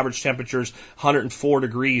year. Average temperatures 104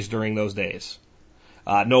 degrees during those days.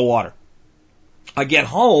 No water. I get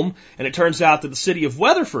home and it turns out that the city of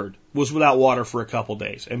Weatherford was without water for a couple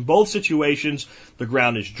days. In both situations, the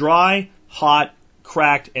ground is dry, hot,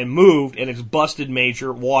 cracked, and moved, and it's busted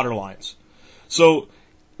major water lines. So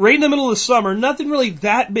right in the middle of the summer, nothing really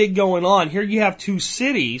that big going on. Here you have 2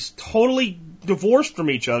 cities totally divorced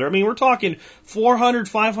from each other. I mean, we're talking 400,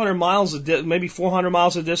 500 miles, maybe 400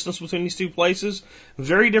 miles of distance between these 2 places.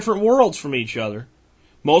 Very different worlds from each other.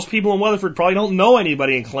 Most people in Weatherford probably don't know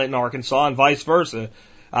anybody in Clinton, Arkansas, and vice versa.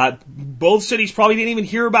 Both cities probably didn't even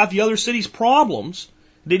hear about the other city's problems.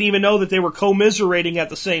 Didn't even know that they were commiserating at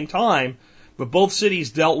the same time. But both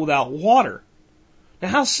cities dealt without water. Now,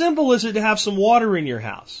 how simple is it to have some water in your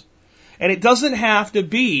house? And it doesn't have to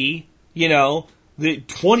be, the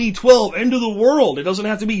 2012 end of the world. It doesn't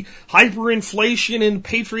have to be hyperinflation and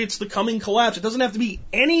Patriots the coming collapse. It doesn't have to be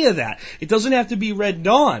any of that. It doesn't have to be Red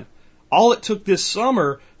Dawn. All it took this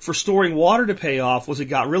summer for storing water to pay off was it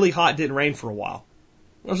got really hot, didn't rain for a while.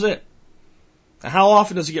 That was it. Now, how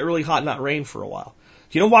often does it get really hot and not rain for a while?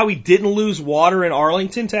 Do you know why we didn't lose water in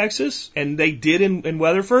Arlington, Texas, and they did in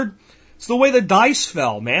Weatherford? It's the way the dice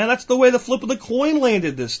fell, man. That's the way the flip of the coin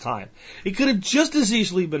landed this time. It could have just as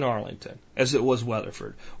easily been Arlington as it was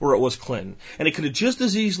Weatherford, or it was Clinton. And it could have just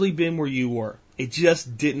as easily been where you were. It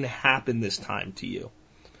just didn't happen this time to you.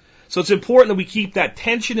 So it's important that we keep that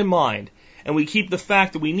tension in mind, and we keep the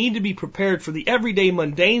fact that we need to be prepared for the everyday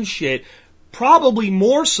mundane shit, probably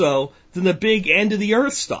more so than the big end of the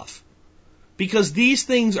earth stuff. Because these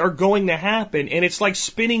things are going to happen, and it's like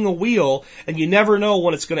spinning a wheel, and you never know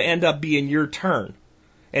when it's going to end up being your turn.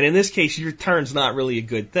 And in this case, your turn's not really a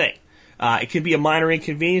good thing. It can be a minor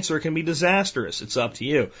inconvenience, or it can be disastrous. It's up to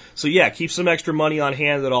you. So yeah, keep some extra money on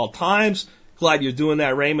hand at all times. Glad you're doing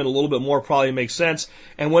that, Raymond. A little bit more probably makes sense.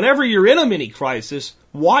 And whenever you're in a mini crisis,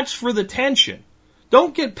 watch for the tension.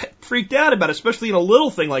 Don't get freaked out about it, especially in a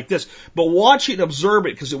little thing like this, but watch it and observe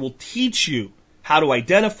it, because it will teach you how to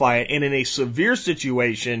identify it, and in a severe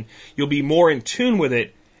situation, you'll be more in tune with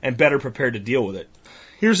it and better prepared to deal with it.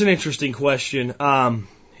 Here's an interesting question.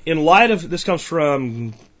 In light of, this comes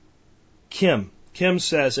from Kim. Kim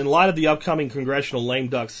says, in light of the upcoming congressional lame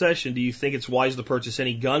duck session, do you think it's wise to purchase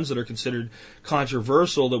any guns that are considered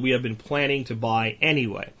controversial that we have been planning to buy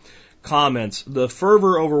anyway? Comments. The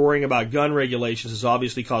fervor over worrying about gun regulations has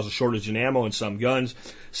obviously caused a shortage in ammo in some guns.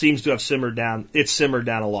 Seems to have simmered down. It's simmered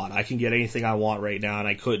down a lot. I can get anything I want right now, and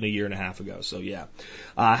I couldn't a year and a half ago. So yeah.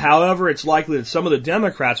 However, it's likely that some of the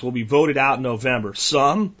Democrats will be voted out in November.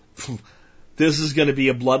 Some. This is going to be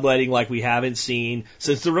a bloodletting like we haven't seen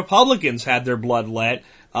since the Republicans had their bloodlet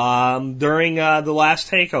during the last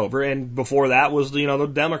takeover, and before that was the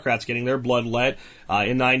Democrats getting their bloodlet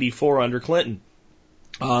in '94 under Clinton.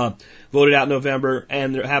 Voted out in November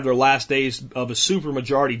and have their last days of a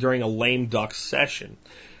supermajority during a lame duck session.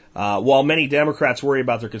 While many Democrats worry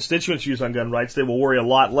about their constituents' views on gun rights, they will worry a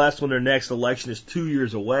lot less when their next election is 2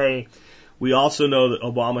 years away. We also know that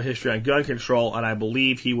Obama history on gun control, and I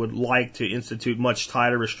believe he would like to institute much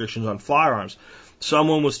tighter restrictions on firearms.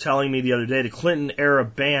 Someone was telling me the other day the Clinton-era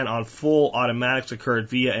ban on full automatics occurred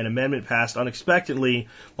via an amendment passed unexpectedly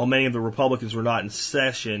while many of the Republicans were not in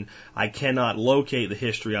session. I cannot locate the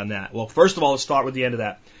history on that. Well, first of all, let's start with the end of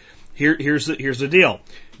that. Here's the deal.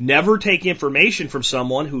 Never take information from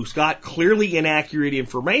someone who's got clearly inaccurate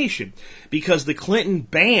information, because the Clinton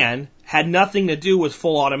ban had nothing to do with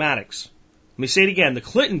full automatics. Let me say it again. The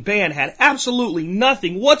Clinton ban had absolutely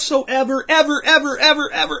nothing whatsoever, ever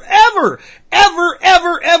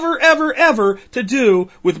to do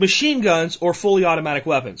with machine guns or fully automatic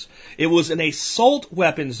weapons. It was an assault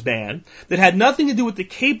weapons ban that had nothing to do with the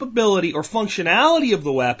capability or functionality of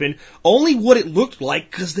the weapon, only what it looked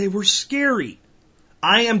like because they were scary.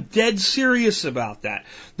 I am dead serious about that.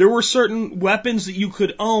 There were certain weapons that you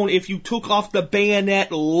could own if you took off the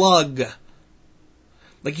bayonet lug.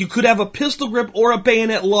 Like you could have a pistol grip or a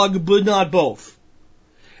bayonet lug, but not both.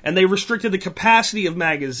 And they restricted the capacity of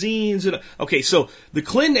magazines. Okay, so the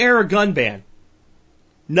Clinton era gun ban,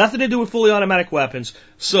 nothing to do with fully automatic weapons.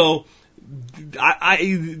 So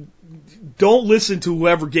I don't listen to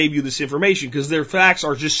whoever gave you this information because their facts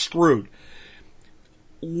are just screwed.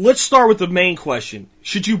 Let's start with the main question.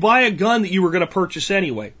 Should you buy a gun that you were going to purchase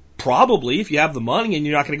anyway? Probably, if you have the money and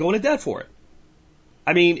you're not going to go into debt for it.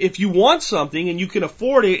 I mean, if you want something and you can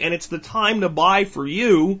afford it and it's the time to buy for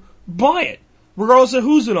you, buy it, regardless of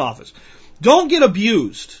who's in office. Don't get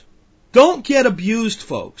abused. Don't get abused,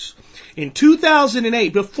 folks. In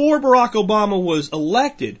 2008, before Barack Obama was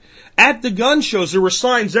elected, at the gun shows there were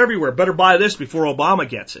signs everywhere, better buy this before Obama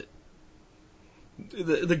gets it.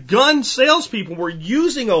 The gun salespeople were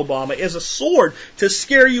using Obama as a sword to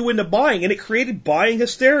scare you into buying, and it created buying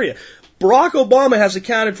hysteria. Barack Obama has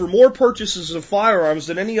accounted for more purchases of firearms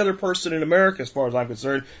than any other person in America, as far as I'm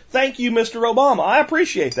concerned. Thank you, Mr. Obama. I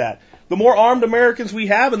appreciate that. The more armed Americans we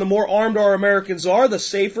have, and the more armed our Americans are, the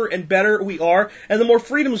safer and better we are, and the more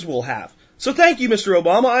freedoms we'll have. So thank you, Mr.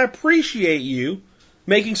 Obama. I appreciate you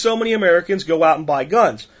making so many Americans go out and buy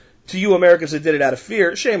guns. To you Americans that did it out of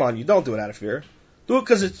fear, shame on you. Don't do it out of fear. Do it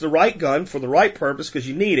because it's the right gun for the right purpose, because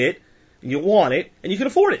you need it, and you want it, and you can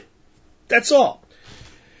afford it. That's all.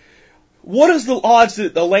 What is the odds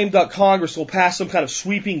that the lame duck Congress will pass some kind of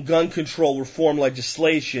sweeping gun control reform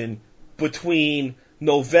legislation between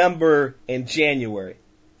November and January?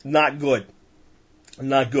 Not good.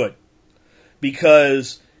 Not good.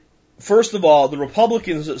 Because, first of all, the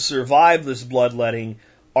Republicans that survive this bloodletting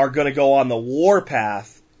are going to go on the war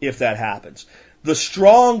path if that happens. The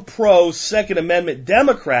strong pro-Second Amendment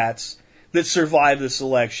Democrats that survive this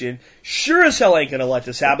election sure as hell ain't going to let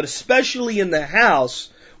this happen, especially in the House,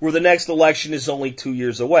 where the next election is only 2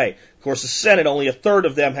 years away. Of course, the Senate, only a third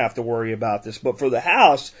of them have to worry about this. But for the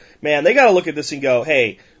House, man, they got to look at this and go,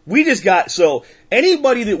 hey, we just got, so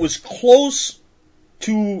anybody that was close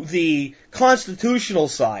to the constitutional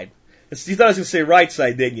side, you thought I was going to say right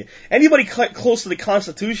side, didn't you? Anybody close to the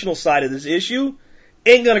constitutional side of this issue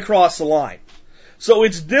ain't going to cross the line. So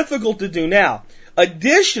it's difficult to do now.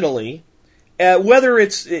 Additionally, whether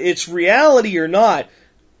it's reality or not,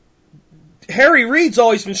 Harry Reid's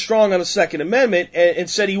always been strong on the Second Amendment and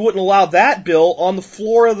said he wouldn't allow that bill on the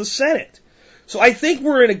floor of the Senate. So I think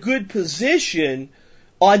we're in a good position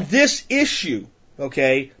on this issue,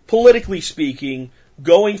 okay, politically speaking,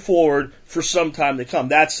 going forward for some time to come.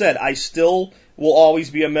 That said, I still will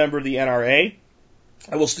always be a member of the NRA.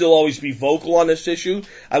 I will still always be vocal on this issue.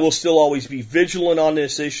 I will still always be vigilant on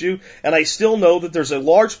this issue. And I still know that there's a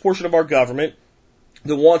large portion of our government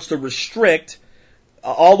that wants to restrict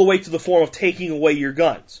all the way to the form of taking away your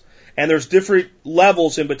guns. And there's different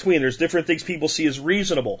levels in between. There's different things people see as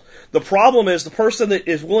reasonable. The problem is the person that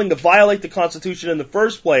is willing to violate the Constitution in the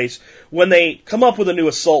first place, when they come up with a new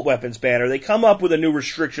assault weapons ban, or they come up with a new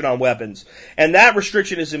restriction on weapons, and that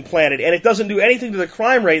restriction is implanted, and it doesn't do anything to the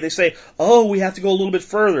crime rate, they say, oh, we have to go a little bit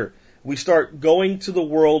further. We start going to the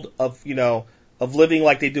world of, of living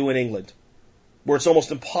like they do in England, where it's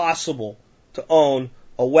almost impossible to own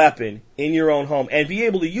a weapon in your own home and be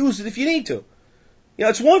able to use it if you need to.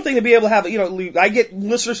 It's one thing to be able to have, I get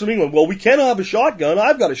listeners from England, well, we cannot have a shotgun.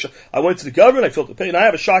 I've got a shotgun. I went to the government, I filled the pay, and I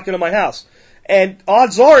have a shotgun in my house. And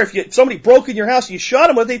odds are, if somebody broke in your house and you shot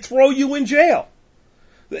them with, they'd throw you in jail.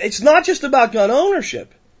 It's not just about gun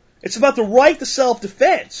ownership. It's about the right to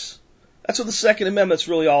self-defense. That's what the Second Amendment's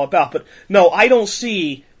really all about. But no, I don't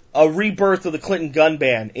see a rebirth of the Clinton gun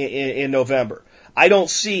ban in November. I don't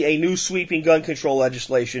see a new sweeping gun control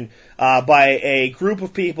legislation by a group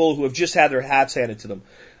of people who have just had their hats handed to them.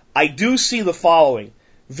 I do see the following.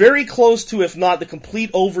 Very close to, if not the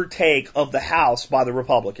complete overtake of the House by the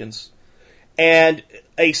Republicans, and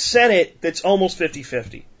a Senate that's almost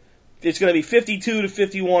 50-50. It's going to be 52 to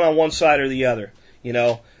 51 on one side or the other.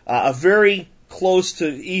 A very close to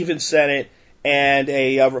even Senate, and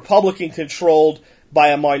a Republican-controlled by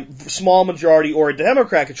a small majority, or a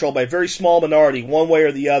Democrat controlled by a very small minority, one way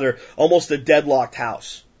or the other, almost a deadlocked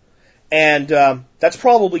House. And that's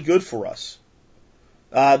probably good for us.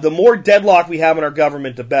 The more deadlock we have in our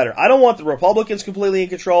government, the better. I don't want the Republicans completely in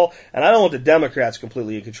control, and I don't want the Democrats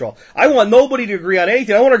completely in control. I want nobody to agree on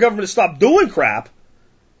anything. I want our government to stop doing crap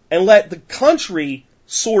and let the country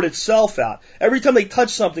sort itself out. Every time they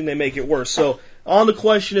touch something, they make it worse. So on the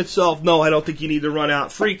question itself, no, I don't think you need to run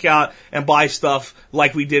out, freak out, and buy stuff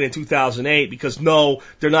like we did in 2008, because no,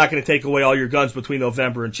 they're not going to take away all your guns between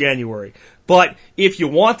November and January. But if you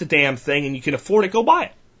want the damn thing and you can afford it, go buy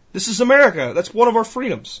it. This is America. That's one of our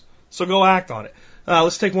freedoms. So go act on it.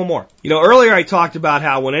 Let's take one more. Earlier I talked about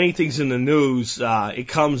how when anything's in the news, it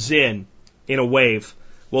comes in a wave.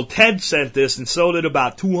 Well, Ted sent this, and so did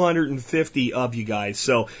about 250 of you guys.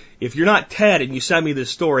 So if you're not Ted and you sent me this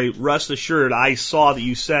story, rest assured I saw that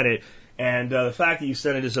you sent it. And the fact that you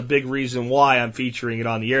sent it is a big reason why I'm featuring it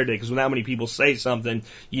on the air today, because when that many people say something,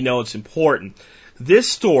 you know it's important. This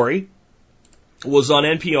story was on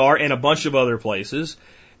NPR and a bunch of other places,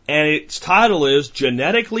 and its title is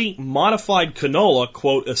Genetically Modified Canola,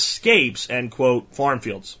 quote, escapes, end quote, farm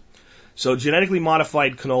fields. So genetically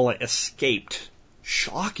modified canola escaped.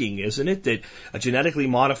 Shocking, isn't it, that a genetically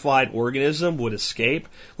modified organism would escape?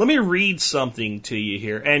 Let me read something to you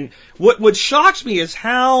here. And what shocks me is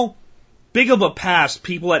how big of a pass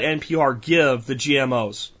people at NPR give the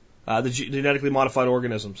GMOs, the genetically modified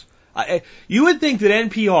organisms. You would think that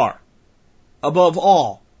NPR, above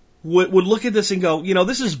all, would look at this and go,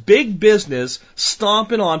 this is big business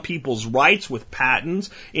stomping on people's rights with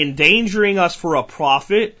patents, endangering us for a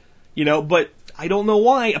profit, but I don't know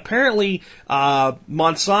why. Apparently,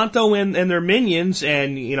 Monsanto and their minions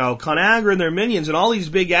and, ConAgra and their minions and all these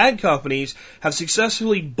big ag companies have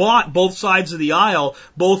successfully bought both sides of the aisle,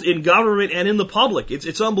 both in government and in the public.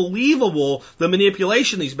 It's unbelievable the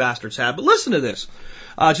manipulation these bastards have. But listen to this.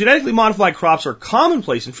 Genetically modified crops are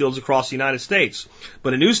commonplace in fields across the United States,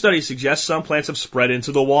 but a new study suggests some plants have spread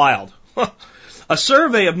into the wild. A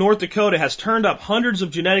survey of North Dakota has turned up hundreds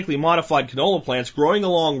of genetically modified canola plants growing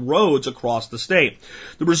along roads across the state.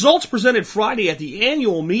 The results presented Friday at the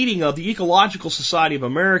annual meeting of the Ecological Society of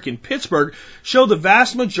America in Pittsburgh show the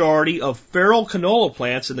vast majority of feral canola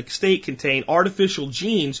plants in the state contain artificial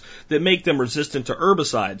genes that make them resistant to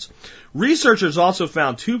herbicides. Researchers also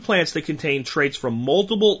found 2 plants that contain traits from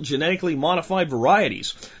multiple genetically modified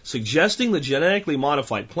varieties, suggesting the genetically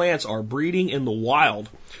modified plants are breeding in the wild.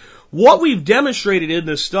 What we've demonstrated in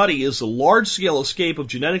this study is the large-scale escape of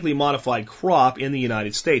genetically modified crop in the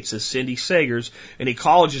United States, says Cindy Sagers, an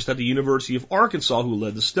ecologist at the University of Arkansas who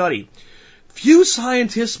led the study. Few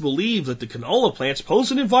scientists believe that the canola plants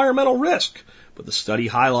pose an environmental risk, but the study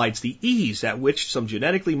highlights the ease at which some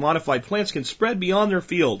genetically modified plants can spread beyond their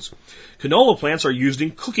fields. Canola plants are used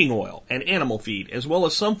in cooking oil and animal feed, as well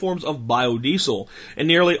as some forms of biodiesel, and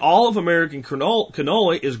nearly all of American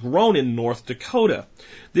canola is grown in North Dakota.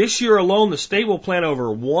 This year alone, the state will plant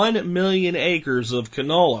over 1 million acres of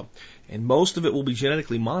canola, and most of it will be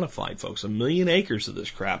genetically modified, folks. 1 million acres of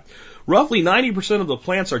this crap. Roughly 90% of the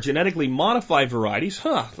plants are genetically modified varieties,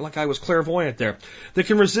 like I was clairvoyant there, that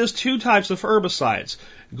can resist 2 types of herbicides,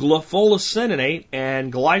 glyphosate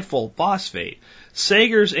and glyphosate.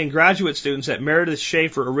 Sagers and graduate students at Meredith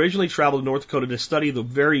Schaefer originally traveled to North Dakota to study the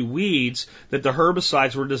very weeds that the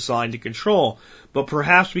herbicides were designed to control. But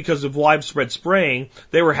perhaps because of widespread spraying,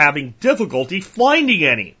 they were having difficulty finding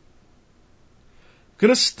any. I'm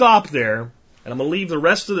going to stop there, and I'm going to leave the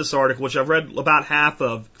rest of this article, which I've read about half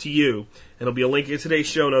of, to you. And there'll be a link in today's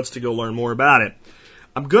show notes to go learn more about it.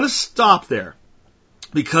 I'm going to stop there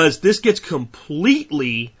because this gets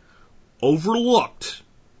completely overlooked.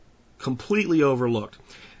 Completely overlooked.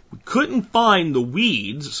 We couldn't find the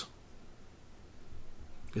weeds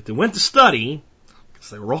that they went to study because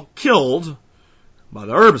they were all killed by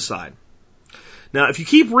the herbicide. Now, if you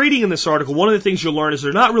keep reading in this article, one of the things you'll learn is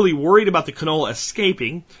they're not really worried about the canola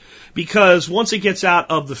escaping, because once it gets out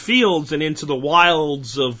of the fields and into the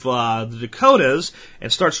wilds of the Dakotas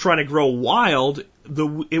and starts trying to grow wild,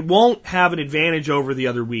 it won't have an advantage over the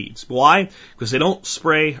other weeds. Why? Because they don't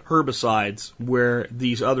spray herbicides where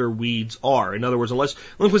these other weeds are. In other words, unless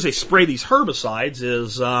they spray these herbicides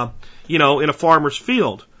is, in a farmer's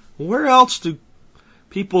field. Where else do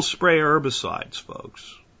people spray herbicides,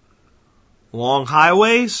 folks? Along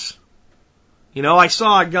highways? I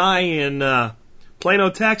saw a guy in Plano,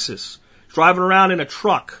 Texas, driving around in a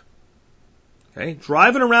truck. Okay?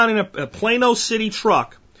 Driving around in a Plano City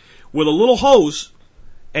truck with a little hose,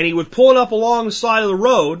 and he was pulling up along the side of the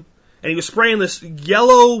road, and he was spraying this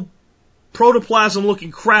yellow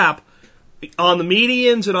protoplasm-looking crap on the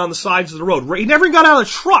medians and on the sides of the road. He never got out of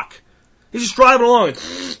the truck. He's just driving along.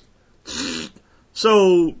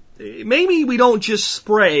 So maybe we don't just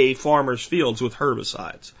spray farmers' fields with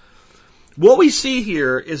herbicides. What we see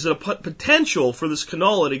here is a potential for this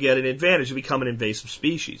canola to get an advantage to become an invasive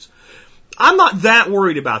species. I'm not that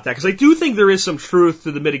worried about that because I do think there is some truth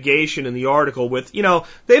to the mitigation in the article with,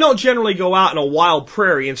 they don't generally go out in a wild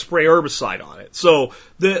prairie and spray herbicide on it. So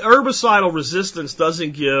the herbicidal resistance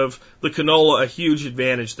doesn't give the canola a huge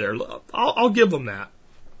advantage there. I'll give them that.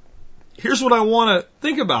 Here's what I want to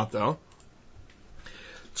think about though.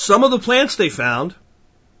 Some of the plants they found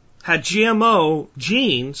had GMO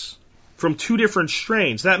genes from 2 different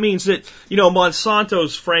strains. That means that,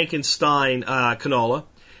 Monsanto's Frankenstein canola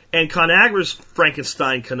and ConAgra's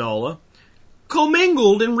Frankenstein canola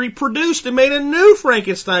commingled and reproduced and made a new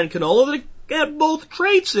Frankenstein canola that had both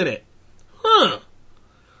traits in it.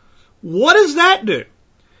 What does that do?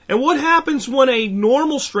 And what happens when a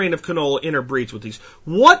normal strain of canola interbreeds with these?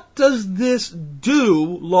 What does this do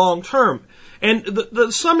long term? And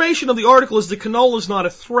the summation of the article is the canola is not a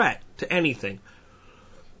threat to anything.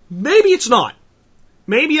 Maybe it's not.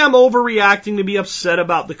 Maybe I'm overreacting to be upset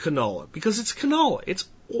about the canola because it's canola. It's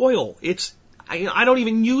oil. I don't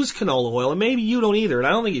even use canola oil, and maybe you don't either, and I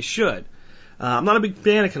don't think you should. I'm not a big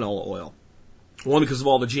fan of canola oil. One, because of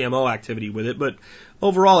all the GMO activity with it, but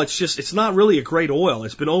overall, it's not really a great oil.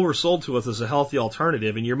 It's been oversold to us as a healthy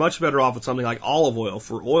alternative, and you're much better off with something like olive oil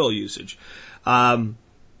for oil usage.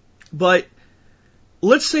 But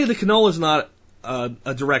let's say the canola is not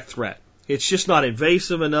a direct threat. It's just not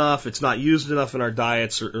invasive enough. It's not used enough in our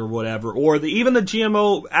diets or whatever. Or even the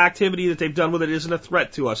GMO activity that they've done with it isn't a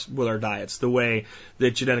threat to us with our diets the way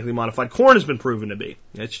that genetically modified corn has been proven to be.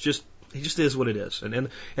 It just is what it is. And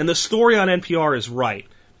the story on NPR is right.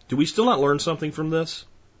 Do we still not learn something from this?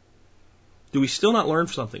 Do we still not learn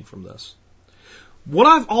something from this? What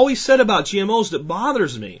I've always said about GMOs that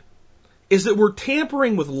bothers me is that we're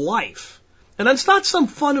tampering with life. And that's not some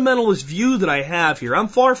fundamentalist view that I have here. I'm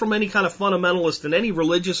far from any kind of fundamentalist in any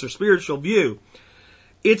religious or spiritual view.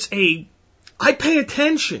 I pay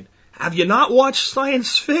attention. Have you not watched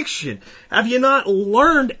science fiction? Have you not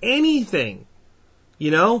learned anything,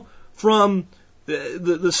 from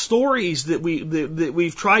the stories that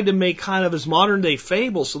we've tried to make kind of as modern day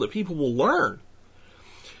fables so that people will learn?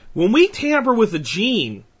 When we tamper with a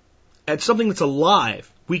gene at something that's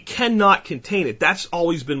alive, we cannot contain it. That's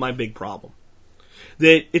always been my big problem.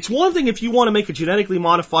 That it's one thing if you want to make a genetically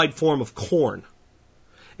modified form of corn.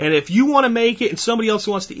 And if you want to make it and somebody else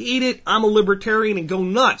wants to eat it, I'm a libertarian and go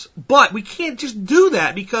nuts. But we can't just do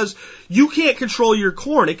that because you can't control your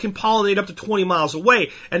corn. It can pollinate up to 20 miles away.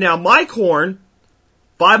 And now my corn,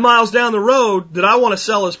 5 miles down the road, that I want to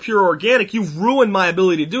sell as pure organic, you've ruined my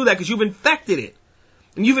ability to do that because you've infected it.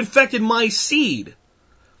 And you've infected my seed.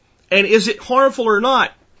 And is it harmful or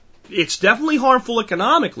not? It's definitely harmful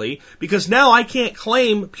economically because now I can't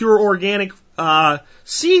claim pure organic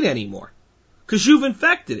seed anymore because you've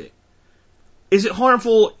infected it. Is it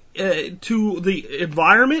harmful to the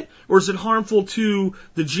environment or is it harmful to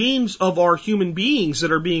the genes of our human beings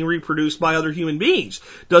that are being reproduced by other human beings?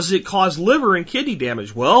 Does it cause liver and kidney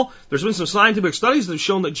damage? Well, there's been some scientific studies that have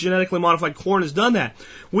shown that genetically modified corn has done that.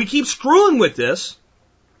 We keep screwing with this.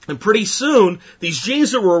 And pretty soon, these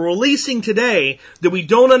genes that we're releasing today that we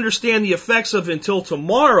don't understand the effects of until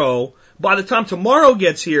tomorrow, by the time tomorrow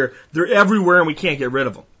gets here, they're everywhere and we can't get rid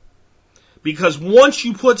of them. Because once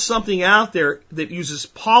you put something out there that uses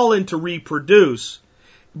pollen to reproduce,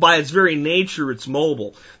 by its very nature, it's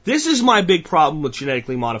mobile. This is my big problem with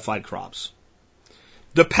genetically modified crops.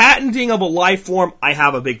 The patenting of a life form, I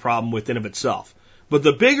have a big problem with in of itself. But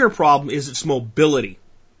the bigger problem is its mobility.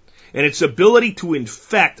 And its ability to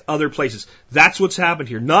infect other places. That's what's happened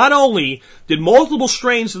here. Not only did multiple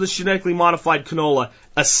strains of this genetically modified canola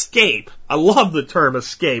escape. I love the term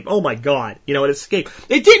escape. Oh my God. It escaped.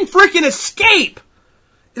 It didn't freaking escape.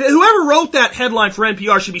 Whoever wrote that headline for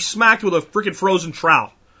NPR should be smacked with a freaking frozen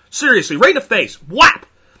trout. Seriously, right in the face. Whap!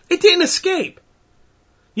 It didn't escape.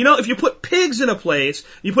 If you put pigs in a place,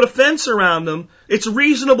 you put a fence around them, it's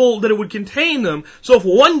reasonable that it would contain them. So if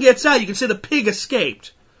one gets out, you can say the pig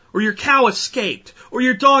escaped. Or your cow escaped, or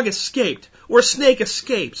your dog escaped, or a snake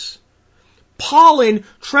escapes. Pollen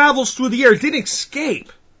travels through the air. It didn't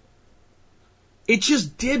escape. It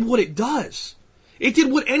just did what it does. It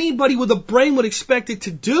did what anybody with a brain would expect it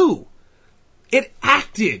to do. It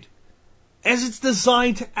acted as it's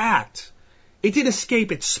designed to act. It didn't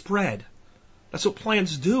escape, it spread. That's what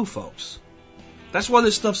plants do, folks. That's why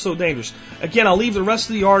this stuff's so dangerous. Again, I'll leave the rest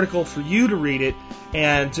of the article for you to read it.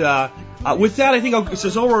 And with that, I think it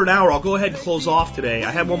says over an hour. I'll go ahead and close off today.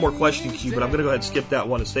 I have one more question queue, but I'm going to go ahead and skip that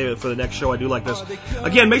one and save it for the next show. I do like this.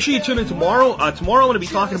 Again, make sure you tune in tomorrow. Tomorrow I'm going to be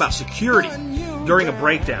talking about security during a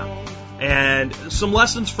breakdown. and some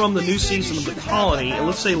lessons from the new season of The Colony, and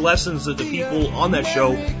let's say lessons that the people on that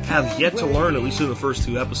show have yet to learn, at least in the first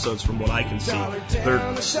 2 episodes from what I can see.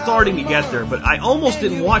 They're starting to get there, but I almost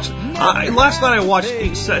didn't watch. Last night I watched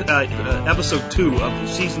episode 2 of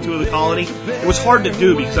season 2 of The Colony. It was hard to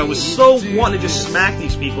do because I was so wanting to just smack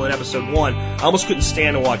these people in episode 1. I almost couldn't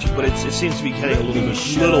stand to watch it, but it seems to be getting a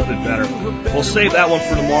little bit better. We'll save that one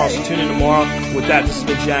for tomorrow, so tune in tomorrow. With that, this has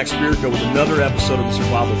been Jack Spirko with another episode of the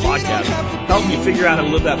Survival Podcast, helping you figure out how to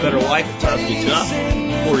live that better life if times get tough,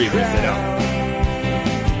 or even if they don't.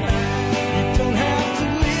 You don't have to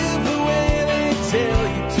live the way they tell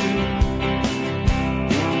you to.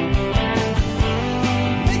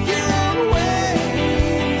 Make your own way,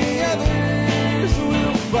 the others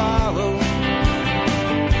will follow.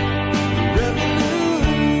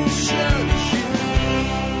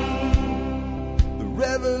 The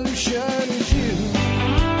revolution is you.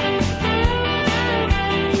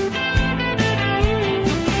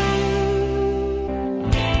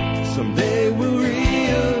 Someday we'll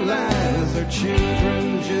realize our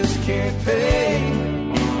children just can't pay.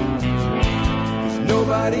 'Cause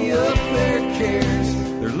nobody up there cares.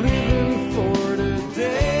 They're living